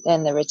 then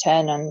the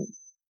return on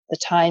the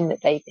time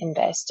that they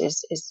invest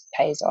is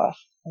pays off.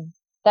 And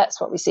that's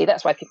what we see.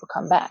 That's why people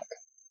come back.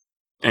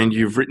 And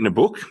you've written a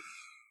book?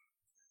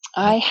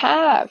 I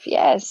have,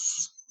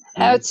 yes.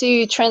 How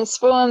to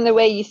transform the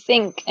way you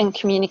think and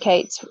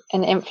communicate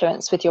and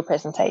influence with your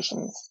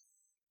presentations.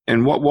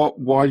 And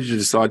why did you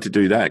decide to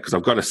do that? Because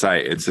I've got to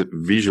say, it's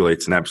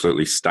an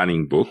absolutely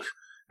stunning book.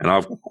 And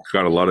I've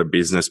got a lot of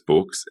business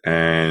books,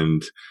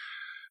 and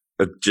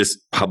just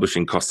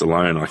publishing cost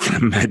alone, I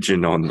can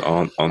imagine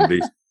on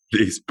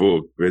this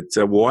book.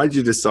 But why did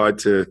you decide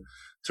to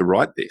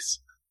write this?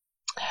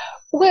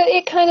 Well,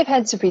 it kind of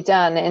had to be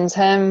done in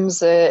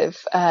terms of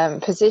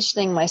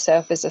positioning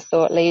myself as a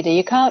thought leader.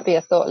 You can't be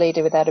a thought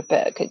leader without a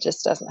book. It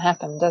just doesn't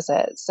happen, does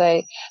it?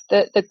 So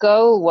the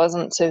goal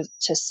wasn't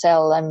to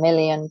sell 1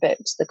 million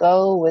books. The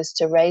goal was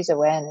to raise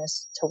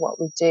awareness to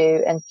what we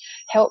do and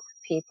help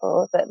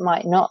people that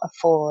might not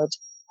afford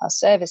our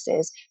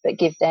services, but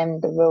give them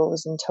the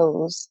rules and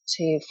tools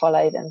to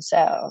follow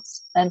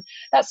themselves. And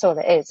that's all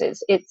it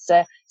is. It's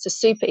a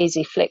super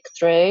easy flick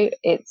through.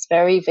 It's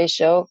very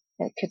visual.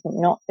 It couldn't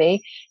not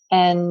be.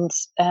 And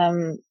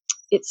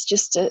it's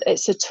just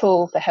it's a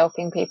tool for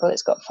helping people.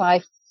 It's got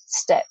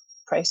 5-step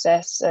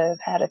process of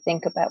how to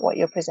think about what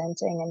you're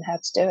presenting and how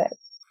to do it.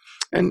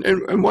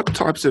 And what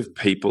types of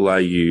people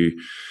are you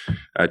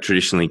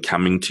traditionally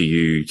coming to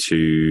you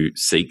to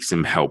seek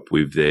some help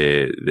with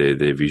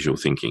their visual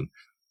thinking?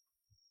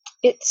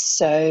 It's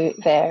so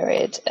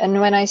varied. And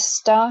when I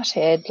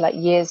started, like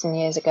years and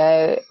years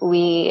ago,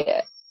 we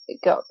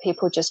got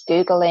people just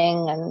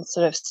Googling and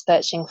sort of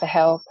searching for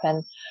help.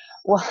 And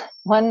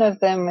one of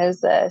them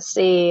was a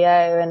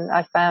CEO, and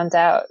I found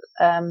out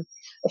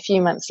a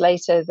few months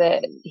later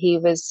that he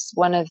was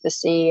one of the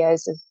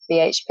CEOs of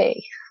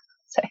BHP.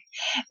 So,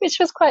 which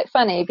was quite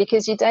funny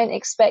because you don't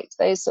expect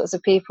those sorts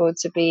of people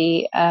to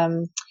be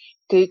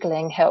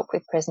Googling help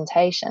with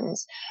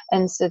presentations.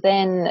 And so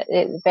then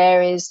it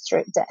varies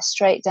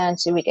straight down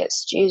to we get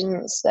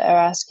students that are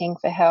asking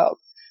for help.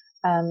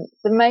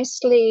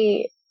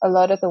 Mostly a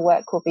lot of the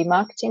work will be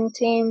marketing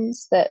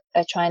teams that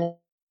are trying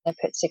to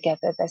put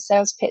together their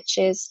sales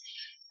pitches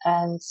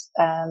and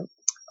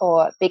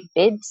or big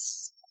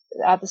bids.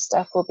 Other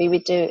stuff will be, we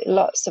do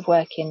lots of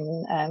work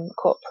in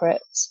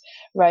corporate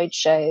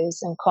roadshows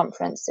and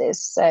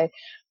conferences. So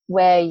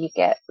where you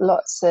get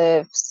lots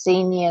of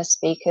senior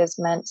speakers,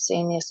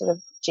 senior sort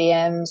of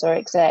GMs or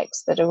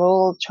execs that are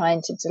all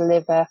trying to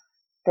deliver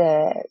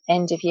the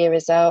end of year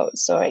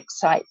results or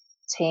excite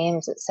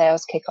teams at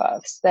sales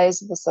kickoffs.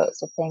 Those are the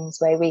sorts of things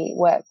where we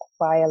work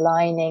by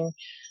aligning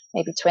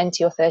maybe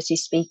 20 or 30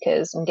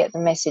 speakers and get the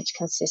message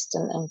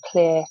consistent and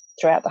clear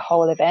throughout the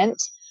whole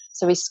event.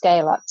 So we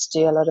scale up to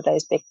do a lot of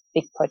those big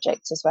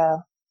projects as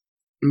well.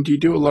 And do you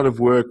do a lot of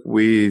work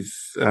with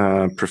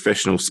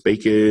professional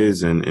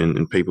speakers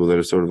and people that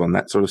are sort of on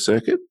that sort of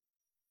circuit?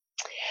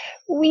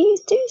 We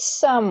do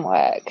some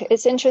work.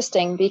 It's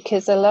interesting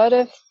because a lot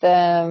of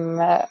them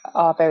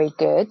are very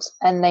good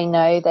and they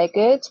know they're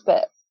good,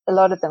 but a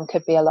lot of them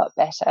could be a lot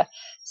better.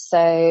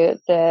 So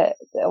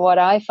what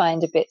I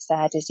find a bit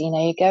sad is,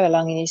 you go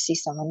along and you see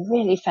someone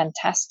really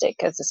fantastic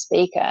as a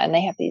speaker and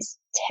they have these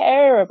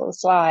terrible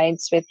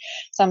slides with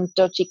some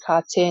dodgy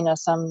cartoon or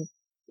some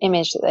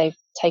image that they've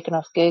taken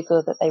off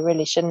Google that they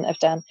really shouldn't have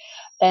done.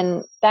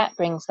 Then that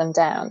brings them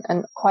down.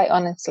 And quite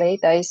honestly,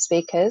 those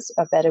speakers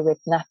are better with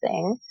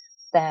nothing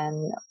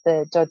than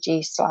the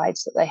dodgy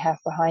slides that they have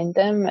behind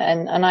them.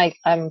 And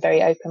I'm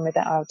very open with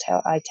that.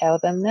 I tell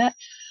them that.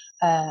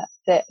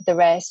 The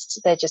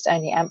rest, they're just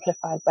only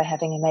amplified by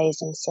having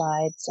amazing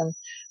slides. And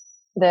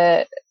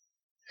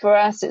for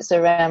us, it's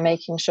around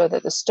making sure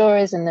that the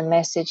stories and the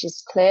message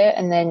is clear,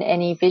 and then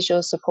any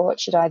visual support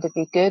should either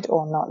be good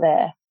or not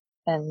there.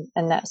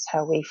 And that's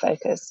how we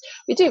focus.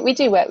 We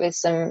do work with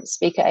some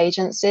speaker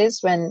agencies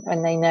when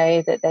they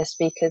know that their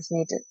speakers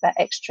need that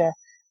extra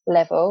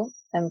level,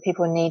 and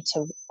people need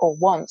to or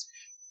want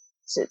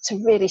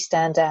to really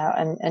stand out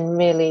and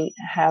really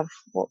have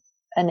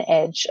an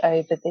edge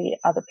over the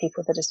other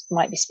people that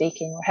might be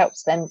speaking, or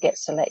helps them get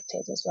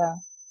selected as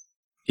well.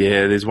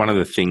 Yeah, there's one of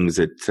the things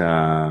that,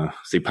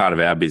 part of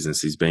our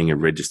business is being a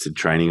registered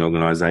training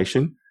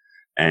organisation,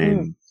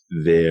 and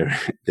there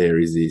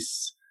is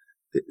this,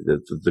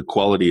 the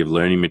quality of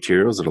learning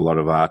materials that a lot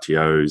of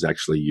RTOs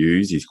actually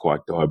use is quite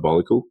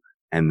diabolical.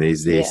 And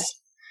there's this,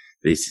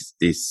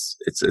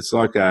 it's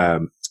like a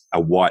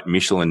white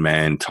Michelin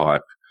Man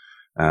type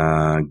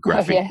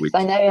graphic. Oh, yes,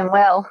 I know him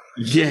well.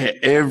 Yeah,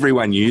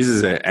 everyone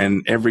uses it,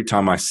 and every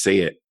time I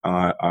see it,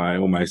 I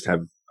almost have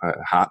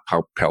heart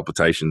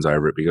palpitations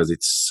over it because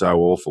it's so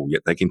awful,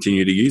 yet they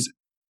continue to use it.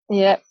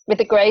 Yeah, with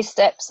the grey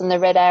steps and the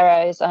red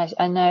arrows,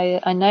 I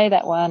know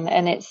that one,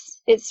 and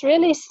it's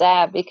really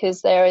sad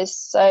because there is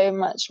so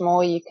much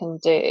more you can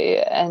do,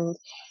 and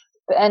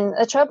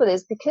the trouble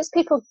is because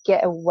people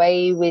get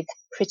away with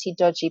pretty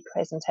dodgy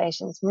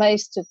presentations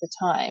most of the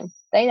time,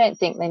 they don't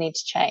think they need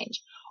to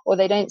change, or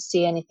they don't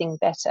see anything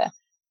better.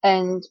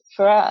 And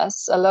for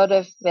us, a lot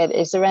of it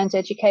is around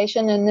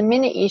education. And the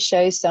minute you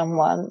show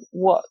someone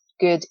what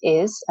good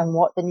is and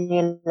what the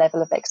new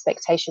level of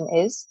expectation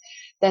is,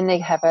 then they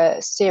have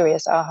a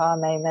serious aha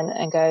moment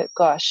and go,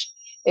 gosh,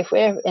 if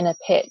we're in a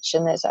pitch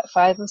and there's like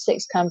 5 or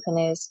 6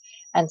 companies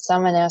and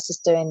someone else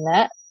is doing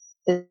that,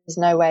 there's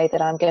no way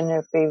that I'm going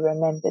to be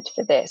remembered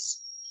for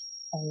this.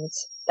 And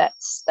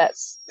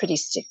that's pretty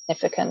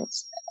significant.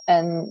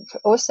 And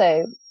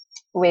also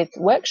with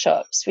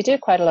workshops, we do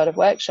quite a lot of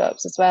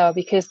workshops as well,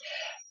 because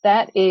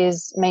that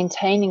is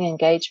maintaining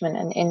engagement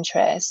and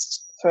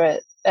interest for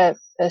a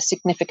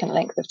significant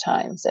length of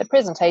time. So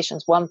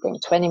presentation's one thing,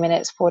 20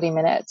 minutes, 40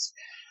 minutes,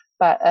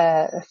 but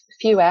a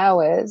few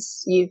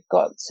hours, you've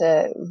got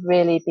to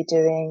really be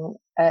doing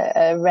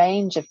a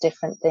range of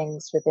different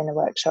things within a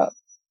workshop.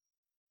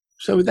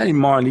 So with that in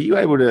mind, are you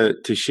able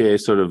to share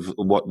sort of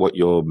what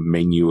your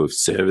menu of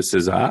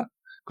services are?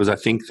 Because I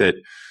think that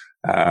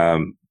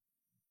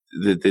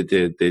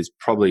there's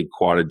probably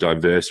quite a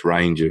diverse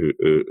range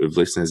of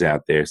listeners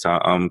out there. So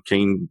I'm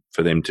keen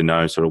for them to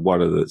know sort of what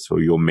are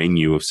sort of your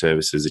menu of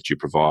services that you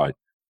provide.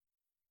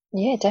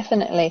 Yeah,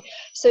 definitely.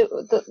 So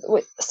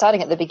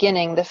starting at the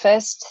beginning, the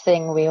first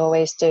thing we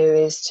always do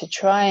is to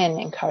try and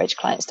encourage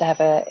clients to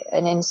have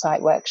an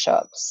insight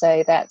workshop.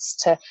 So that's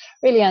to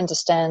really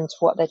understand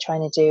what they're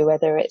trying to do,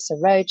 whether it's a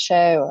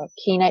roadshow or a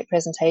keynote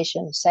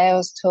presentation,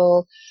 sales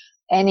tool,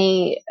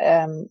 any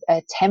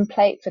a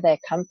template for their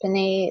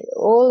company,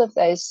 all of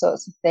those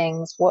sorts of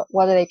things. What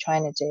are they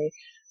trying to do?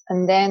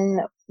 And then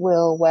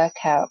we'll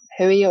work out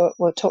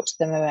we'll talk to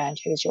them around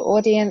who's your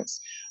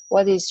audience,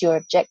 what is your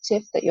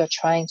objective that you're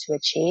trying to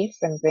achieve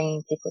from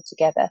bringing people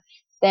together.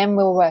 Then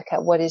we'll work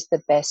out what is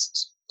the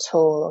best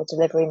tool or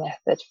delivery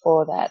method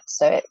for that.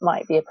 So it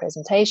might be a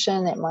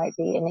presentation, it might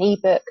be an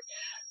ebook,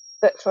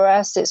 but for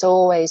us, it's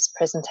always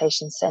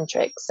presentation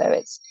centric. So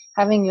it's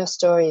having your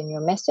story and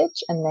your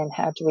message, and then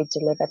how do we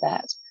deliver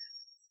that?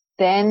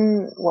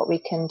 Then what we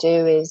can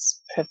do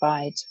is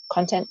provide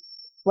content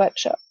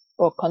workshop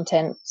or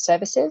content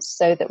services,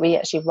 so that we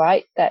actually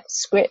write that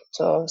script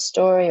or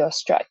story or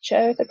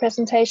structure of the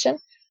presentation.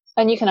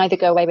 And you can either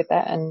go away with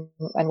that and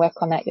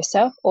work on that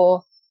yourself,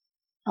 or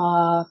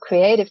our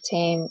creative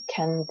team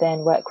can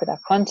then work with our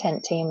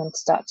content team and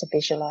start to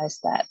visualize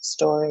that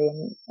story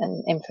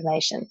and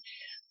information.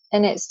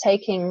 And it's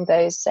taking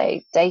those,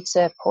 say,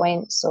 data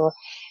points or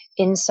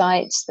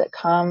insights that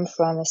come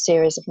from a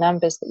series of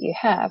numbers that you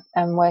have,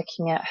 and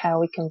working out how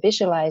we can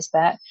visualize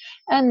that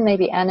and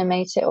maybe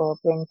animate it or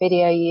bring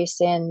video use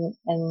in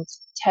and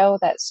tell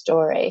that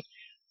story.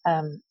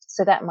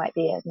 So that might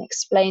be an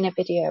explainer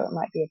video, it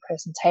might be a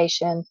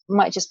presentation, it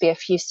might just be a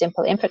few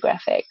simple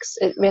infographics.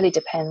 It really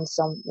depends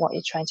on what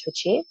you're trying to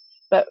achieve.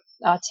 But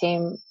our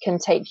team can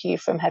take you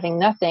from having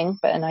nothing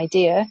but an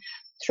idea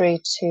through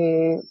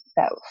to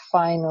that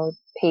final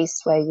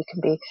piece where you can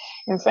be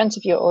in front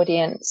of your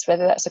audience,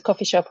 whether that's a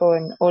coffee shop or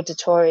an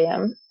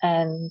auditorium,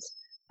 and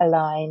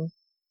align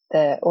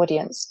the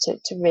audience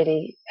to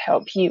really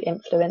help you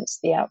influence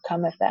the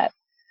outcome of that.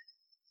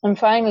 And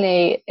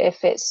finally,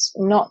 if it's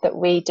not that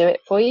we do it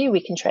for you,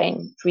 we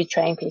train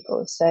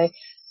people. So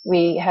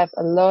we have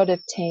a lot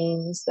of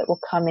teams that will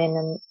come in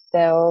and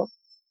they'll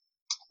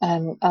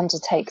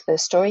undertake the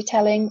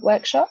storytelling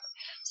workshop.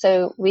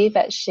 So we've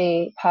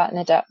actually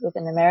partnered up with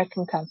an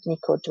American company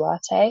called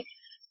Duarte,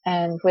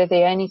 and we're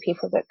the only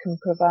people that can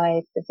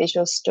provide the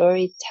visual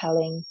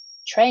storytelling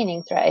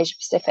training throughout Asia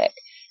Pacific.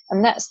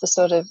 And that's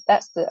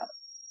the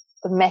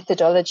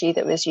methodology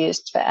that was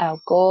used for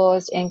Al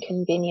Gore's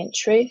Inconvenient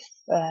Truth,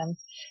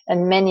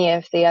 and many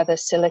of the other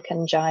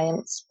Silicon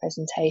Giants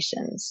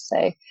presentations.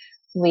 So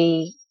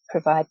we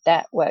provide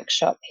that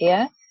workshop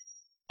here.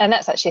 And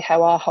that's actually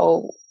how our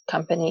whole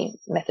company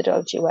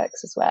methodology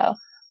works as well.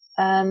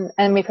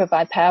 And we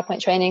provide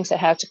PowerPoint training, so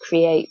how to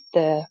create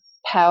the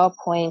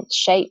PowerPoint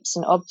shapes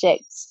and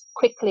objects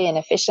quickly and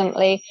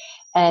efficiently,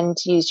 and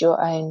use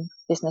your own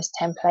business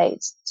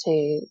templates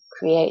to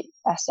create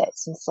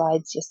assets and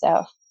slides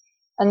yourself.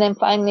 And then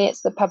finally,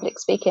 it's the public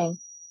speaking.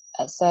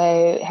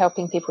 So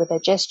helping people with their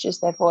gestures,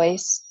 their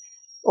voice,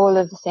 all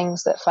of the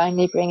things that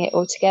finally bring it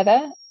all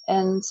together.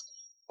 And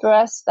for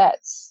us,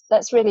 that's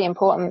really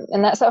important.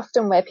 And that's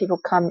often where people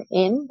come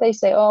in. They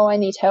say, oh, I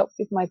need help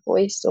with my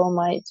voice or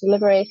my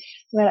delivery. And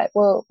we're like,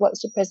 well,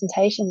 what's your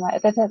presentation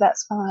like?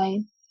 That's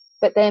fine.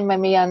 But then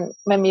when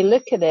we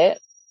look at it,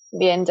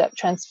 we end up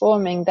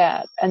transforming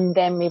that. And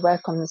then we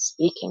work on the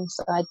speaking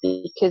side,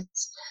 because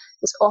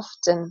it's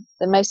often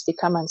the mostly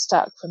come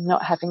unstuck from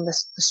not having the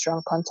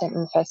strong content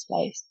in the first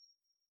place.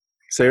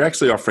 So you're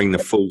actually offering the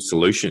full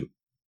solution.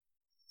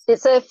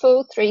 It's a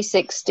full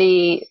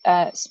 360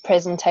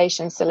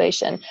 presentation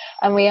solution,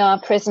 and we are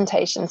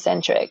presentation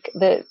centric.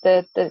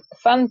 The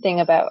fun thing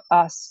about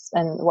us,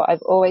 and what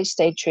I've always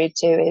stayed true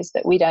to, is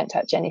that we don't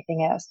touch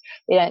anything else.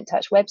 We don't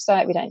touch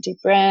website, we don't do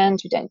brand,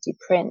 we don't do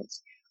print.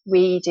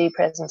 We do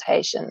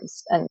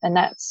presentations, and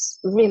that's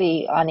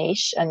really our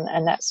niche,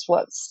 and that's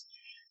what's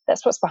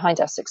behind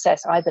our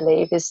success, I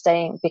believe, is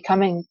being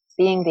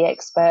the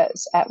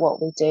experts at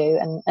what we do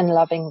and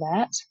loving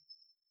that.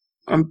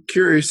 I'm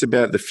curious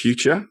about the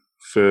future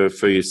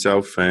for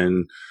yourself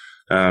and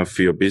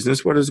for your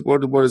business. What does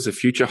the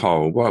future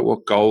hold?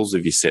 What goals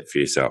have you set for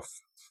yourself?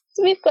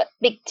 So we've got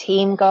big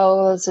team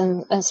goals,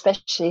 and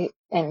especially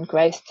in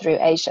growth through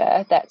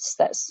Asia.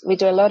 That's we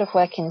do a lot of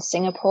work in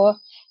Singapore,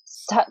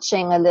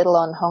 touching a little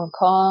on Hong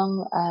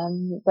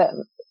Kong,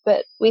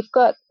 but we've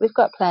got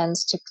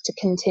plans to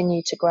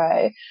continue to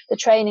grow. The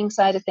training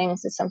side of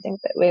things is something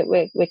that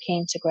we're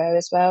keen to grow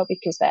as well,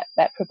 because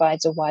that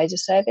provides a wider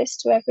service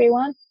to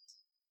everyone.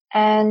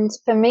 And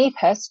for me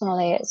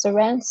personally, it's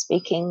around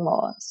speaking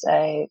more.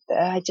 So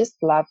I just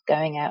love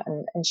going out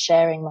and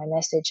sharing my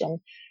message and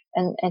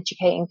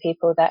educating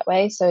people that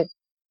way. So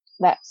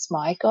that's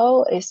my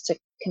goal, is to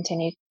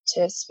continue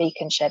to speak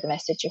and share the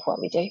message of what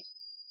we do.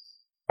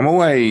 I'm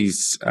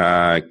always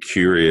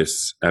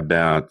curious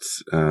about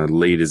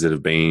leaders that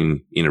have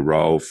been in a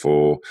role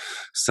for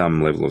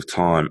some level of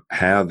time,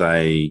 how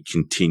they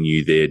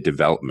continue their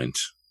development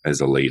as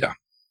a leader.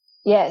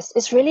 Yes,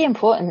 it's really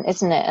important,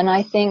 isn't it? And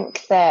I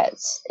think that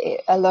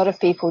a lot of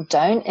people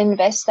don't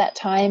invest that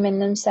time in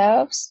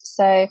themselves.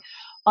 So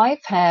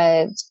I've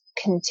had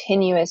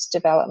continuous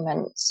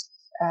development,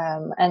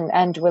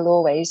 and will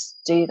always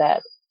do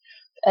that.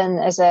 And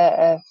as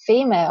a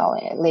female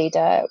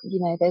leader,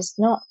 there's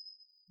not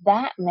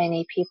that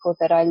many people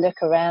that I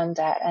look around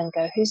at and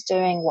go, who's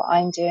doing what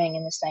I'm doing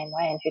in the same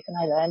way, and who can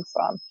I learn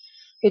from?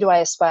 Who do I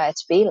aspire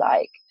to be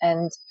like?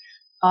 And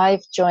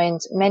I've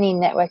joined many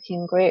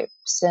networking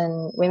groups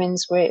and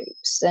women's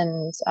groups,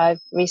 and I've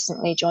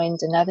recently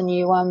joined another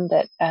new one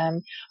that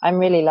I'm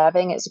really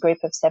loving. It's a group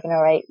of 7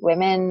 or 8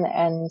 women,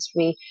 and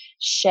we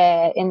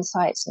share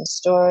insights and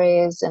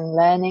stories and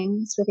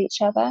learnings with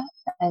each other,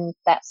 and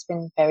that's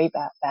been very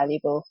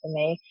valuable for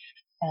me.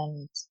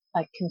 And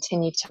I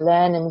continue to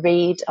learn and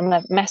read. I'm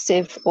a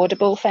massive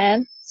Audible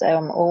fan, so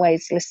I'm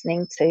always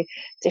listening to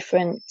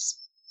different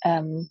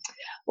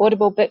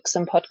Audible books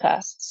and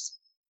podcasts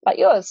like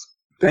yours.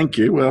 Thank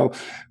you. Well,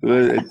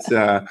 it's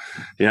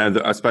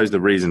I suppose the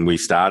reason we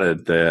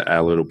started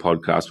our little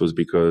podcast was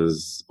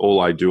because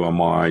all I do on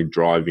my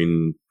drive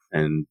in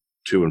and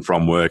to and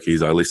from work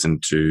is I listen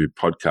to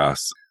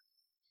podcasts.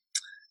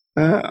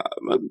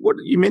 What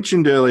you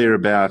mentioned earlier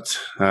about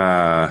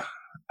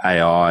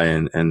AI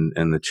and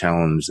the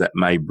challenge that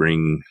may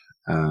bring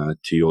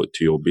to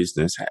your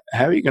business.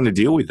 How are you going to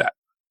deal with that?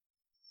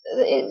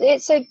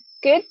 It's a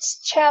good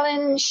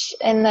challenge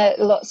in that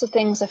lots of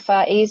things are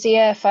far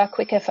easier, far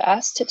quicker for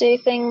us to do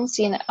things.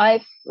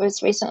 I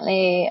was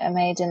recently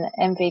made an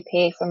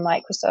MVP from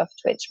Microsoft,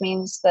 which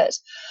means that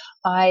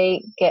I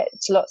get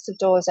lots of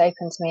doors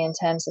open to me in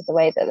terms of the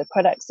way that the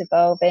product's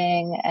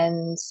evolving,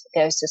 and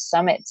goes to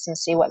summits and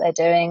see what they're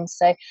doing.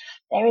 So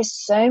there is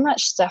so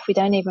much stuff we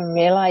don't even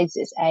realize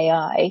is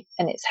AI,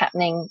 and it's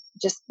happening,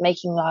 just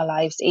making our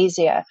lives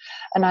easier.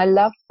 And I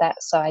love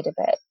that side of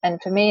it.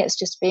 And for me, it's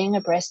just being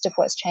abreast of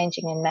what's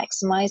changing and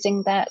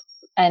maximizing that,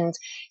 and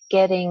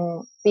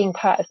being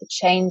part of the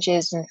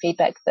changes and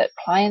feedback that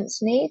clients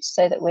need,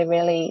 so that we're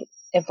really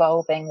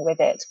evolving with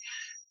it.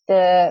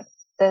 The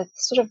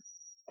sort of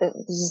the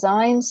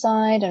design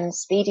side and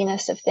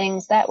speediness of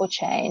things, that will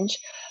change,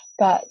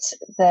 but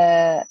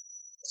the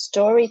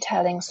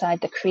storytelling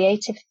side, the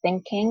creative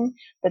thinking,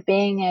 the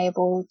being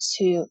able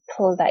to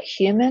pull that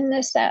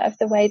humanness out of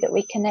the way that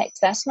we connect,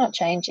 that's not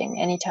changing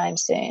anytime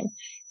soon.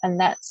 And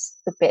that's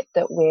the bit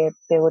that we're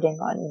building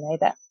on.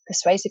 That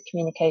persuasive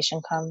communication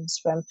comes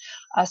from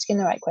asking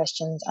the right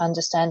questions,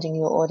 understanding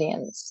your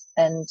audience,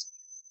 and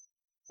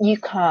you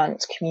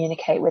can't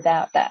communicate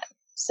without that.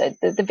 So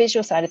the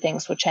visual side of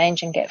things will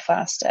change and get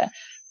faster,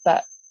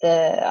 but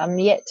I'm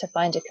yet to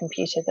find a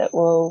computer that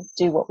will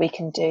do what we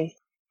can do.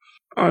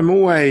 I'm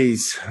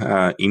always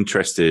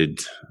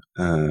interested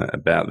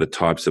about the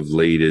types of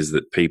leaders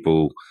that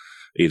people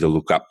either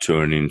look up to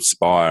and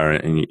inspire.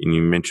 And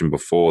you mentioned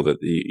before that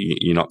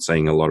you're not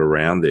seeing a lot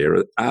around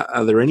there.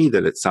 Are there any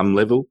that at some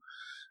level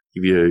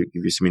give you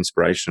some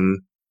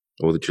inspiration,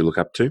 or that you look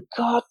up to?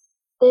 God,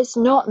 there's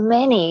not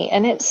many,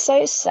 and it's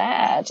so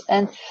sad.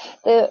 And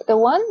the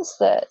ones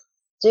that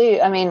do,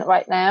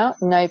 right now,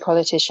 no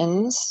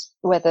politicians,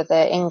 whether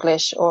they're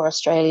English or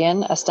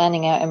Australian, are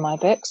standing out in my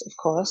books. Of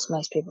course,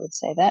 most people would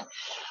say that.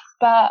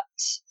 But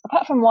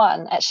apart from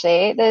one,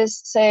 actually,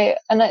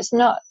 and it's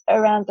not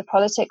around the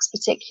politics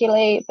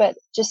particularly, but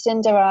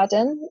Jacinda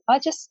Ardern, I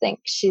just think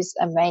she's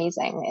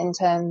amazing in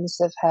terms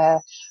of her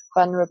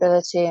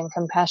vulnerability and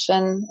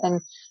compassion.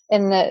 And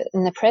in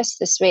the press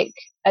this week,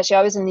 actually,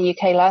 I was in the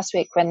UK last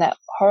week when that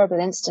horrible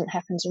incident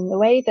happened, and the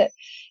way that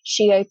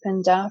she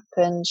opened up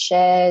and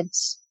shared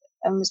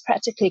and was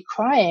practically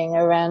crying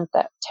around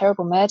that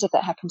terrible murder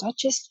that happened, I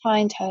just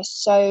find her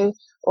so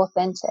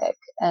authentic,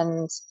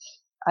 and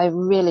I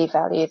really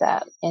value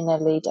that in a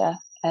leader.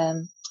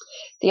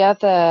 The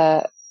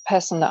other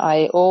person that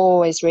I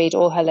always read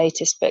all her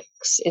latest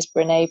books is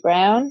Brené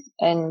Brown,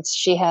 and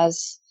she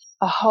has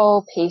a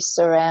whole piece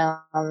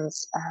around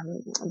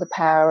the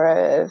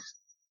power of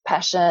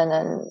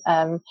passion,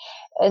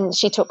 and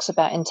she talks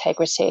about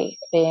integrity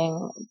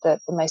being the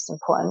most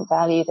important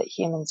value that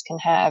humans can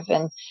have.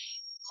 And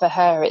for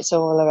her, it's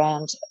all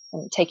around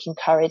taking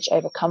courage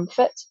over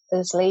comfort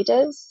as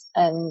leaders,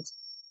 and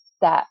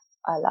that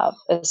I love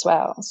as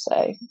well.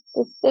 So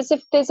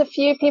there's a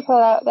few people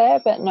out there,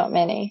 but not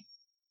many.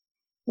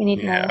 We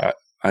need more.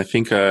 I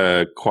think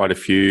quite a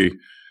few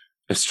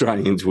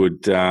Australians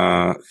would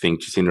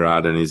think Jacinda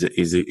Ardern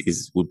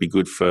would be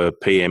good for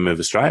PM of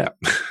Australia.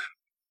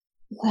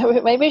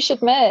 Maybe we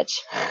should merge.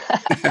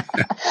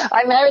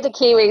 I married a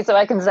Kiwi, so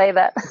I can say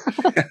that.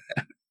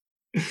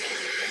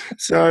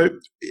 So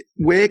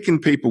where can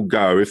people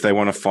go if they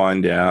want to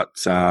find out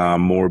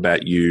more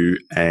about you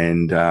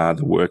and the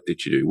work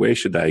that you do? Where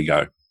should they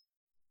go?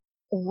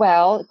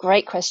 Well,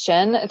 great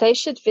question. They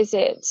should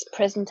visit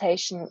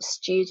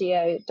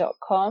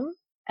presentationstudio.com,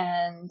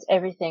 and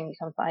everything you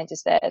can find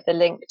is there. The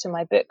link to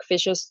my book,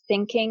 Visual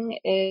Thinking,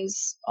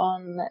 is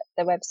on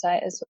the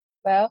website as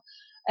well.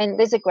 And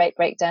there's a great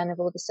breakdown of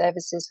all the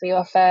services we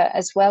offer,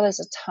 as well as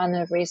a ton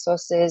of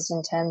resources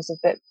in terms of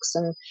books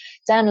and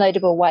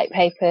downloadable white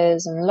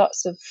papers and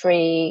lots of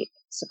free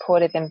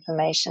supportive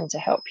information to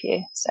help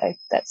you. So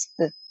that's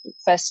the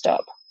first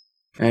stop.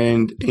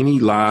 And any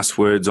last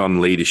words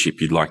on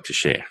leadership you'd like to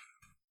share?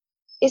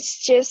 It's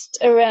just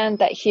around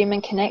that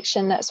human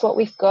connection. That's what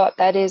we've got.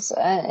 That is,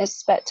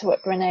 it's back to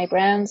what Brene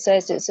Brown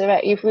says. It's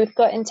about, if we've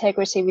got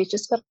integrity, we've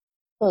just got to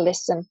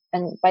listen,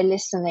 and by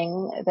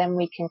listening then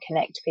we can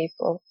connect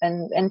people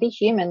and be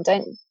human.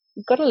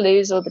 You've got to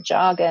lose all the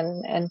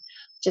jargon and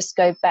just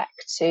go back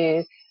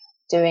to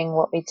doing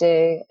what we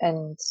do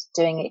and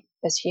doing it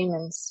as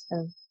humans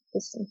and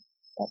listen.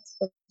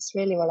 That's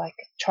really what I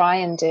try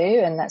and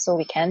do, and that's all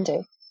we can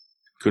do.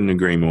 Couldn't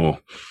agree more.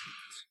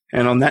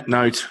 And on that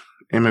note,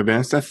 Emma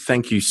Bannister,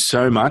 thank you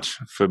so much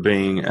for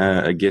being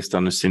a guest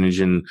on the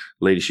Synergen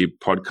Leadership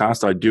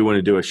Podcast. I do want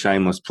to do a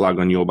shameless plug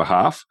on your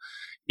behalf,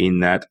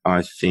 in that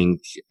I think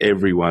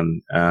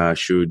everyone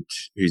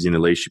who's in a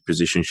leadership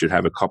position should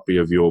have a copy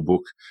of your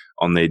book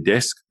on their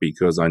desk,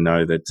 because I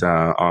know that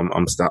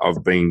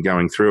I've been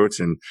going through it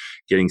and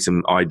getting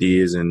some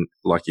ideas, and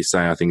like you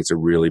say, I think it's a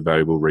really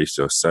valuable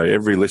resource. So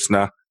every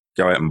listener,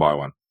 go out and buy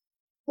one.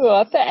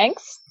 Well,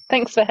 thanks.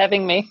 Thanks for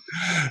having me.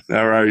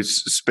 No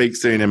worries. Speak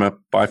soon, Emma.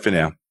 Bye for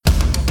now.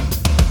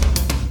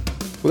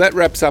 Well, that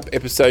wraps up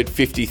episode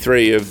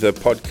 53 of the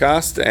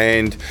podcast,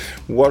 and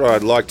what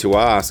I'd like to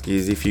ask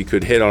is if you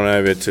could head on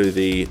over to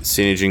the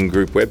Synergen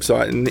Group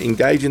website and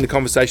engage in the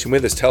conversation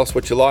with us. Tell us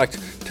what you liked,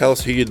 tell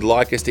us who you'd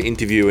like us to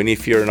interview, and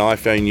if you're an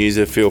iPhone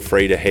user, feel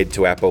free to head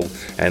to Apple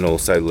and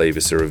also leave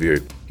us a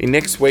review. In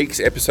next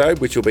week's episode,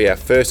 which will be our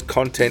first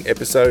content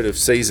episode of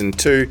Season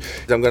 2,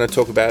 I'm going to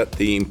talk about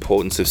the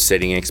importance of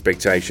setting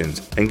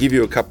expectations and give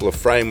you a couple of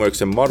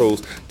frameworks and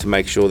models to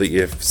make sure that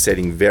you're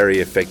setting very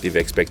effective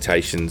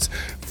expectations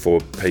for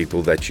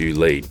people that you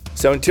lead.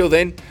 So until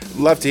then,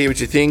 love to hear what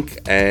you think,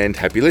 and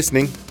happy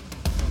listening.